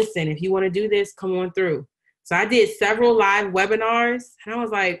was like, listen, if you want to do this, come on through. So I did several live webinars and I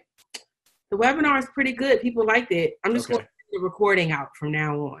was like, the webinar is pretty good. People liked it. I'm just going to put the recording out from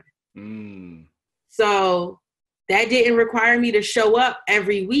now on. So that didn't require me to show up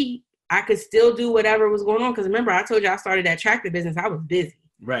every week. I could still do whatever was going on. Because remember, I told you I started that tractor business. I was busy.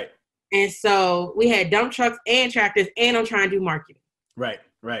 Right. And so we had dump trucks and tractors and I'm trying to do marketing. Right.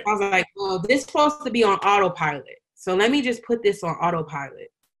 I was like, well, this is supposed to be on autopilot. So let me just put this on autopilot.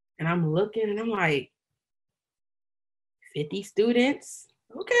 And I'm looking and I'm like, 50 students.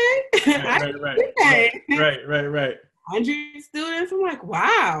 Okay. Right. 100 students. I'm like,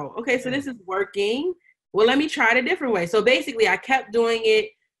 wow. Okay, so this is working. Well, let me try it a different way. So basically, I kept doing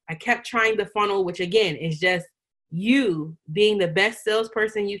it. I kept trying the funnel, which again is just you being the best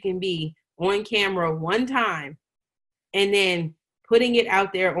salesperson you can be on camera one time and then putting it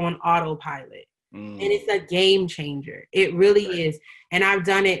out there on autopilot. And it's a game changer. It really is. And I've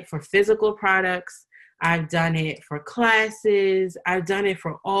done it for physical products. I've done it for classes. I've done it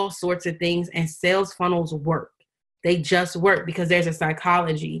for all sorts of things. And sales funnels work. They just work because there's a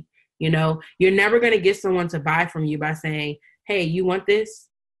psychology. You're never going to get someone to buy from you by saying, hey, you want this?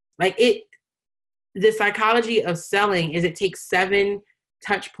 The psychology of selling is it takes 7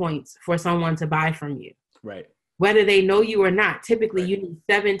 touch points for someone to buy from you. Right. Whether they know you or not, typically you need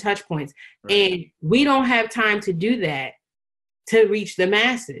 7 touch points. Right. And we don't have time to do that to reach the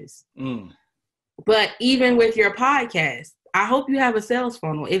masses. But even with your podcast, I hope you have a sales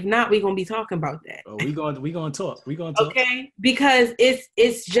funnel. If not, we're going to be talking about that. Oh, we're going to talk. Okay? Because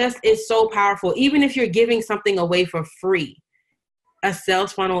it's so powerful. Even if you're giving something away for free, a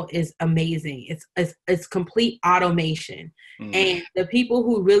sales funnel is amazing. It's complete automation. And the people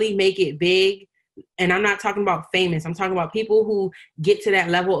who really make it big, and I'm not talking about famous, I'm talking about people who get to that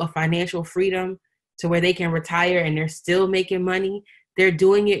level of financial freedom to where they can retire and they're still making money. They're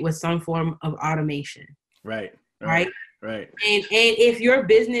doing it with some form of automation. Right. And if your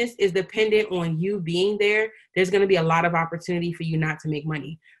business is dependent on you being there, there's going to be a lot of opportunity for you not to make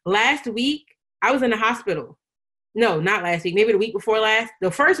money. Last week, I was in the hospital. No, not last week. Maybe the week before last. The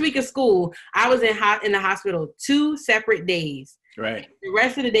first week of school, I was in the hospital 2 separate days. Right. The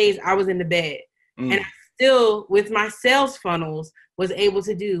rest of the days, I was in the bed. And I with my sales funnels, was able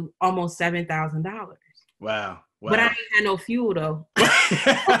to do almost $7,000. Wow. But I ain't had no fuel though.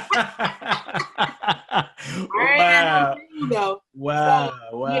 Wow. Wow.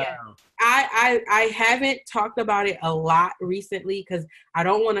 So, Wow. yeah, I haven't talked about it a lot recently because I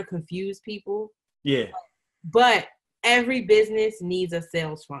don't want to confuse people. Yeah. But every business needs a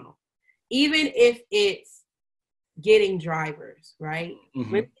sales funnel, even if it's getting drivers, right?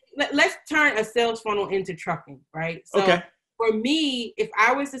 Mm-hmm. Let's turn a sales funnel into trucking, right? So Okay. for me, if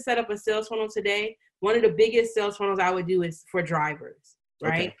I was to set up a sales funnel today, one of the biggest sales funnels I would do is for drivers,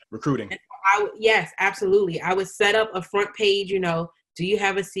 right? Okay. Recruiting. Yes, absolutely. I would set up a front page, do you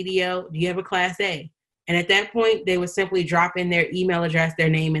have a CDL? Do you have a Class A? And at that point, they would simply drop in their email address, their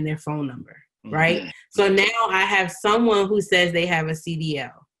name, and their phone number, right? So now I have someone who says they have a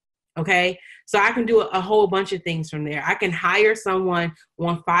CDL, okay? So I can do a whole bunch of things from there. I can hire someone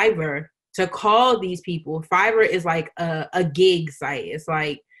on Fiverr to call these people. Fiverr is like a gig site. It's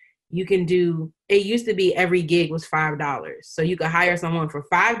like you can do, it used to be every gig was $5. So you could hire someone for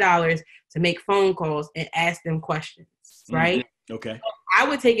 $5 to make phone calls and ask them questions, right? Okay. So I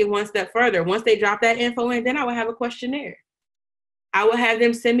would take it one step further. Once they drop that info in, then I would have a questionnaire. I would have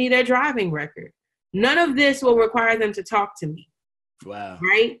them send me their driving record. None of this will require them to talk to me. Wow.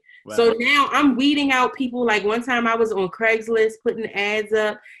 Right? Wow. So now I'm weeding out people. Like one time I was on Craigslist putting ads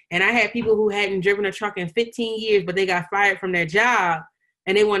up, and I had people who hadn't driven a truck in 15 years, but they got fired from their job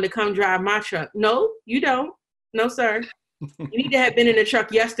and they wanted to come drive my truck. No, you don't. No, sir. You need to have been in the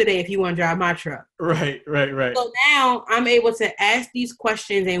truck yesterday if you want to drive my truck. Right. So now I'm able to ask these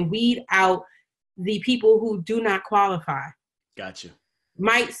questions and weed out the people who do not qualify. Gotcha.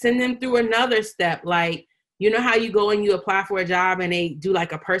 Might send them through another step. Like, you know how you go and you apply for a job and they do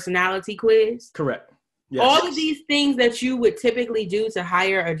like a personality quiz? Correct. Yes. All of these things that you would typically do to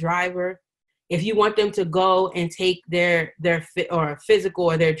hire a driver, if you want them to go and take their physical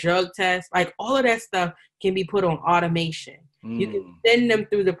or their drug test, like all of that stuff can be put on automation. You can send them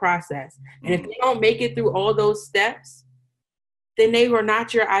through the process. And if they don't make it through all those steps, then they were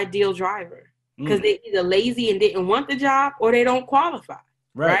not your ideal driver because they're either lazy and didn't want the job or they don't qualify.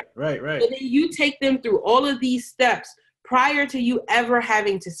 Right. So then you take them through all of these steps prior to you ever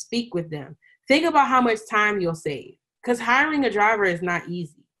having to speak with them. Think about how much time you'll save because hiring a driver is not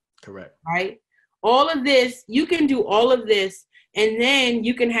easy. Correct. Right? All of this, you can do all of this, and then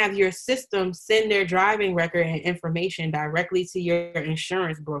you can have your system send their driving record and information directly to your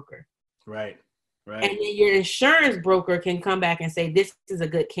insurance broker. Right. And then your insurance broker can come back and say, this is a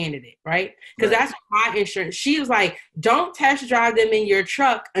good candidate, right? Because that's my insurance. She was like, don't test drive them in your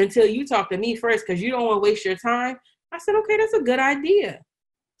truck until you talk to me first because you don't want to waste your time. I said, okay, that's a good idea.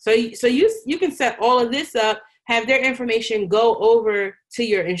 So you can set all of this up, have their information go over to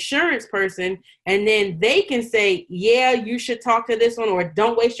your insurance person, and then they can say, yeah, you should talk to this one, or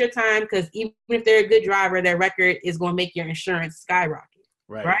don't waste your time because even if they're a good driver, their record is going to make your insurance skyrocket,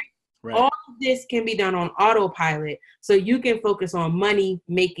 right? All of this can be done on autopilot so you can focus on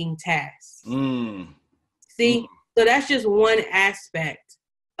money-making tasks. See? So that's just one aspect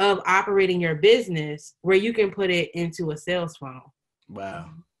of operating your business where you can put it into a sales funnel.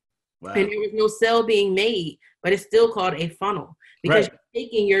 Wow. And there was no sale being made, but it's still called a funnel because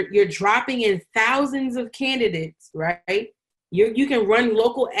you're dropping in thousands of candidates, right? You can run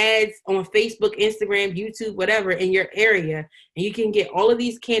local ads on Facebook, Instagram, YouTube, whatever in your area, and you can get all of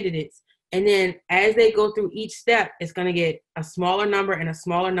these candidates. And then as they go through each step, it's going to get a smaller number and a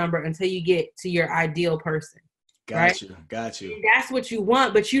smaller number until you get to your ideal person. Got you. And that's what you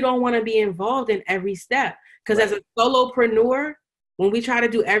want, but you don't want to be involved in every step because as a solopreneur, when we try to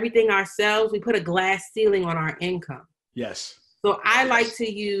do everything ourselves, we put a glass ceiling on our income. Yes. So I like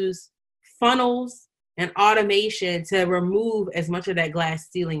to use funnels and automation to remove as much of that glass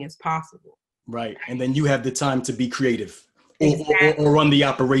ceiling as possible. Right. And then you have the time to be creative or run the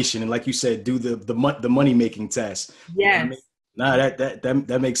operation. And like you said, do the money-making tasks. Yes. You know what I mean? Nah,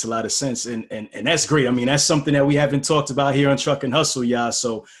 that makes a lot of sense. And that's great. I mean, that's something that we haven't talked about here on Truck and Hustle, y'all.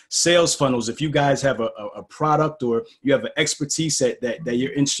 So sales funnels, if you guys have a product or you have an expertise that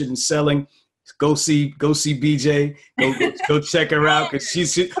you're interested in selling, go see BJ, go check her out. Cause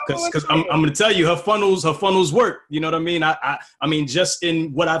I'm going to tell you, her funnels work. You know what I mean? I mean, just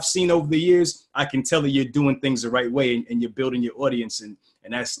in what I've seen over the years, I can tell that you're doing things the right way and you're building your audience. And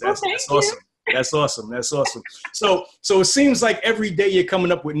that's awesome. That's awesome. So it seems like every day you're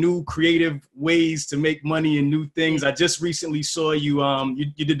coming up with new creative ways to make money and new things. I just recently saw you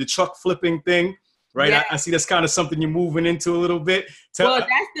did the truck flipping thing, right? Yeah. I see that's kind of something you're moving into a little bit. Well,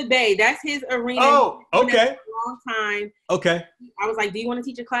 that's the Bay. That's his arena. Oh, okay. For a long time. Okay. I was like, do you want to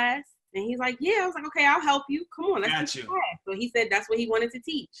teach a class? And he's like, yeah. I was like, okay, I'll help you. Come on, let's Got do you. class. So he said that's what he wanted to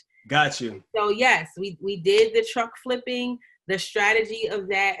teach. Got you. So yes, we did the truck flipping, the strategy of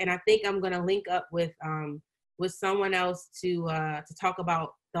that, and I think I'm gonna link up with someone else to talk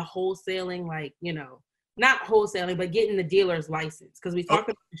about the wholesaling, like, you know, not wholesaling, but getting the dealer's license, because we talked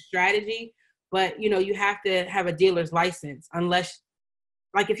about the strategy, but you know, you have to have a dealer's license unless,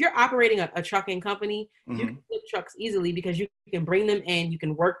 like, if you're operating a trucking company, you can flip trucks easily because you can bring them in, you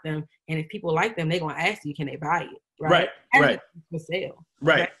can work them, and if people like them, they're gonna ask you, can they buy it? Right. For sale.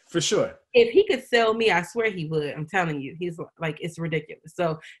 Right. For sure. If he could sell me, I swear he would. I'm telling you, he's like, it's ridiculous.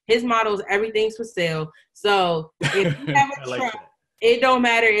 So his motto is everything's for sale. So if you have a truck, it don't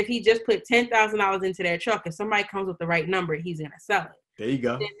matter if he just put $10,000 into their truck. If somebody comes with the right number, he's gonna sell it. There you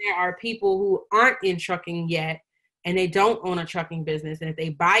go. Then there are people who aren't in trucking yet, and they don't own a trucking business. And if they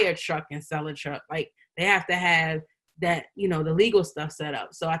buy a truck and sell a truck, like, they have to have that, you know, the legal stuff set up.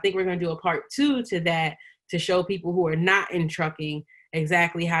 So I think we're going to do a part 2 to that, to show people who are not in trucking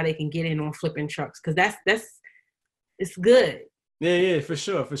exactly how they can get in on flipping trucks. Cause it's good. Yeah, for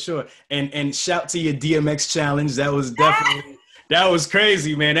sure. And shout to your DMX challenge. That was definitely, that was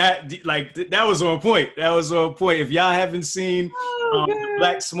crazy, man. That was on point. If y'all haven't seen the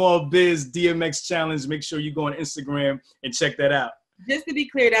Black Small Biz DMX challenge, make sure you go on Instagram and check that out. Just to be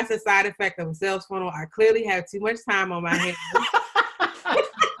clear, that's a side effect of a sales funnel. I clearly have too much time on my hands.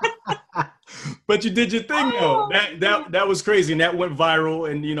 But you did your thing, though. That was crazy, and that went viral.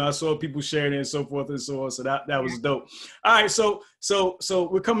 And you know, I saw people sharing it and so forth and so on. So that was dope. All right, so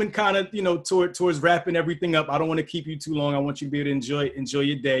we're coming kind of, you know, towards wrapping everything up. I don't want to keep you too long. I want you to be able to enjoy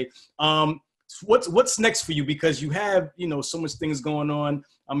your day. What's next for you? Because you have, you know, so much things going on.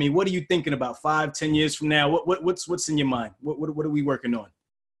 I mean, what are you thinking about 5-10 years from now? What's in your mind? What are we working on?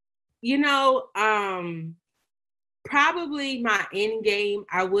 You know, probably my end game,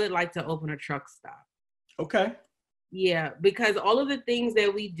 I would like to open a truck stop. Okay. Yeah, because all of the things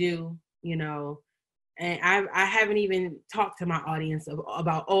that we do, you know, and I haven't even talked to my audience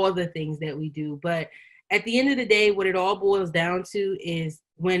about all the things that we do. But at the end of the day, what it all boils down to is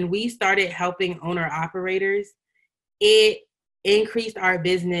when we started helping owner operators, it increased our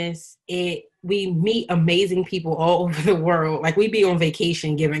business. We meet amazing people all over the world. Like, we be on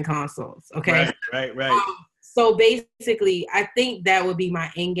vacation giving consults. Okay. Right. So basically, I think that would be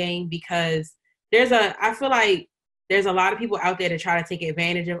my end game, because I feel like there's a lot of people out there that try to take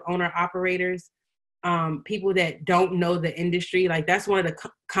advantage of owner operators, people that don't know the industry. Like, that's one of the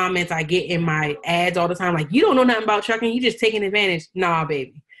comments I get in my ads all the time. Like, you don't know nothing about trucking, you just taking advantage. Nah,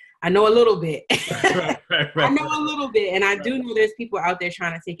 baby. I know a little bit. Right. I know a little bit. And I do know there's people out there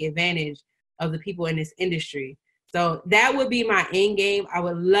trying to take advantage of the people in this industry. So that would be my end game. I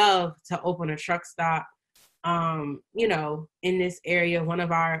would love to open a truck stop. You know, in this area. One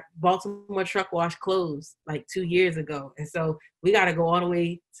of our Baltimore truck wash closed like 2 years ago. And so we got to go all the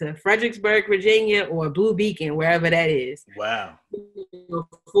way to Fredericksburg, Virginia, or Blue Beacon, wherever that is. Wow.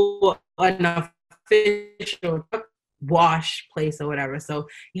 For an official truck wash place or whatever. So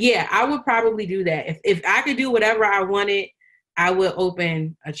yeah, I would probably do that. If I could do whatever I wanted, I would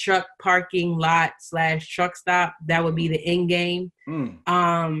open a truck parking lot / truck stop. That would be the end game.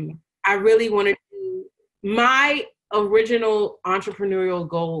 I really wanted to. My original entrepreneurial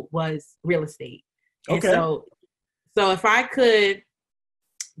goal was real estate. Okay. And so if I could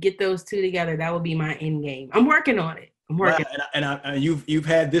get those two together, that would be my end game. I'm working on it. Wow. And you've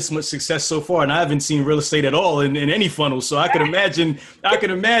had this much success so far, and I haven't seen real estate at all in any funnel. So I can imagine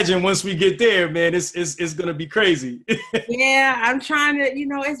once we get there, man, it's gonna be crazy. Yeah, I'm trying to, you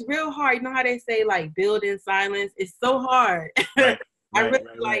know, it's real hard. You know how they say, like, build in silence? It's so hard. Right. I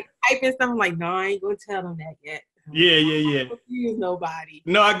really typing stuff. I'm like, no, I ain't gonna tell them that yet. Yeah. Don't confuse nobody.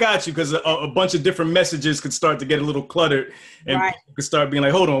 No, I got you, because a bunch of different messages could start to get a little cluttered, and people could start being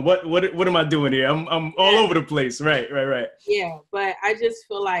like, hold on, what am I doing here? I'm all over the place. Right. Yeah, but I just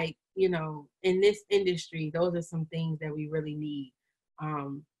feel like, you know, in this industry, those are some things that we really need.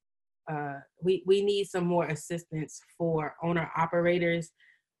 We need some more assistance for owner operators,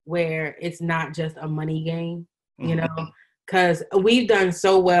 where it's not just a money game, you know. Because we've done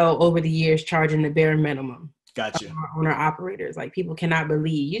so well over the years charging the bare minimum. Gotcha. Our owner operators, like, people cannot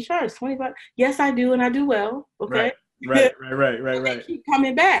believe you charge $25. Yes, I do, and I do well. Okay. Right. They keep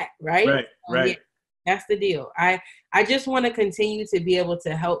coming back. Right. Right. Yeah, that's the deal. I just want to continue to be able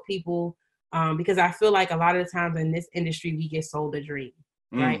to help people, because I feel like a lot of the times in this industry we get sold a dream.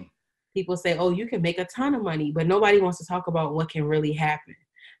 Right. People say, "Oh, you can make a ton of money," but nobody wants to talk about what can really happen.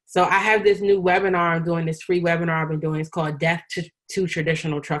 So I have this new webinar I'm doing, this free webinar I've been doing. It's called Death to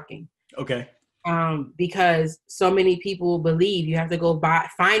Traditional Trucking. Okay. Because so many people believe you have to go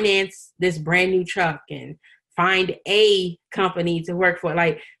finance this brand new truck and find a company to work for.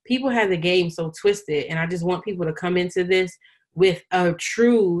 Like, people have the game so twisted, and I just want people to come into this with a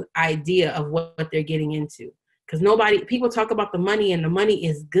true idea of what they're getting into. Because people talk about the money, and the money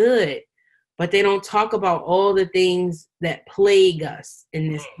is good, but they don't talk about all the things that plague us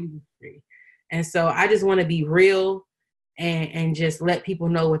in this industry. And so I just want to be real and just let people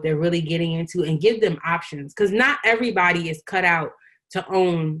know what they're really getting into and give them options. Because not everybody is cut out to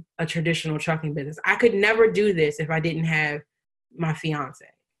own a traditional trucking business. I could never do this if I didn't have my fiance.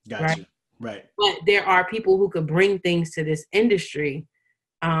 Gotcha. Right. But there are people who could bring things to this industry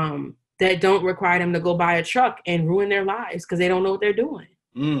that don't require them to go buy a truck and ruin their lives because they don't know what they're doing.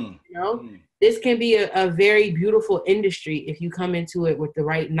 This can be a very beautiful industry if you come into it with the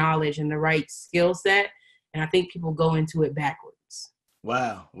right knowledge and the right skill set. And I think people go into it backwards.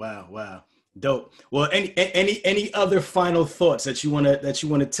 Wow. Dope. Well, any other final thoughts that you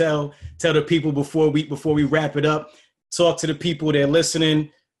wanna tell the people before we wrap it up? Talk to the people that are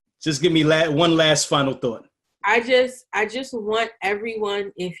listening. Just give me one last final thought. I just want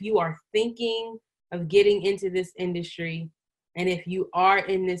everyone, if you are thinking of getting into this industry, and if you are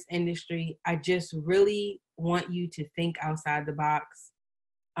in this industry, I just really want you to think outside the box.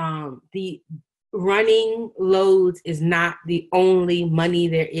 The running loads is not the only money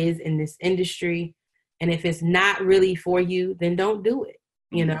there is in this industry. And if it's not really for you, then don't do it.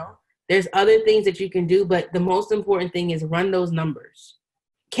 You know, there's other things that you can do, but the most important thing is run those numbers.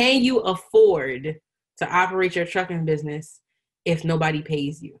 Can you afford to operate your trucking business if nobody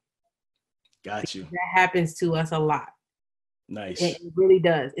pays you? Got you. That happens to us a lot. Nice. It really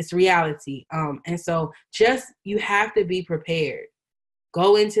does. It's reality. And so you have to be prepared.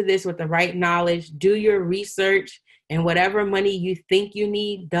 Go into this with the right knowledge, do your research, and whatever money you think you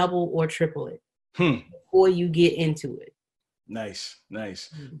need, double or triple it before you get into it. Nice.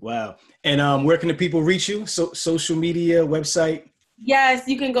 Wow. And where can the people reach you? So social media, website? Yes,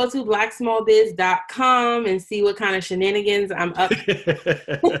 you can go to blacksmallbiz.com and see what kind of shenanigans I'm up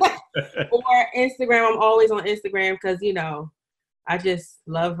to. Or Instagram. I'm always on Instagram because, I just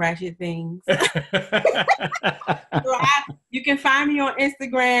love ratchet things. So you can find me on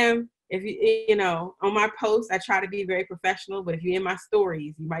Instagram. If on my posts, I try to be very professional, but if you're in my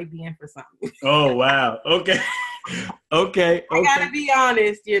stories, you might be in for something. Oh, wow. Okay. Okay. I gotta be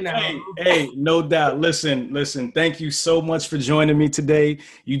honest, Hey, no doubt. Listen, thank you so much for joining me today.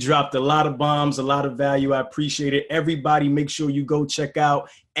 You dropped a lot of bombs, a lot of value. I appreciate it. Everybody, make sure you go check out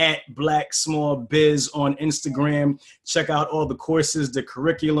at Black Small Biz on Instagram. Check out all the courses, the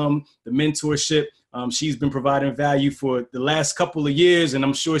curriculum, the mentorship. She's been providing value for the last couple of years, and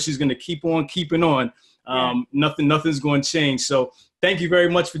I'm sure she's going to keep on keeping on. Nothing's going to change. So thank you very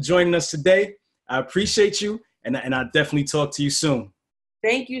much for joining us today. I appreciate you, and I'll definitely talk to you soon.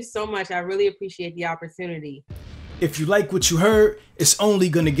 Thank you so much. I really appreciate the opportunity. If you like what you heard, it's only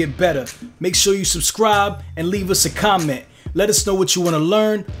going to get better. Make sure you subscribe and leave us a comment. Let us know what you want to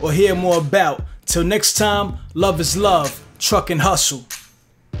learn or hear more about. Till next time, love is love, truck and hustle.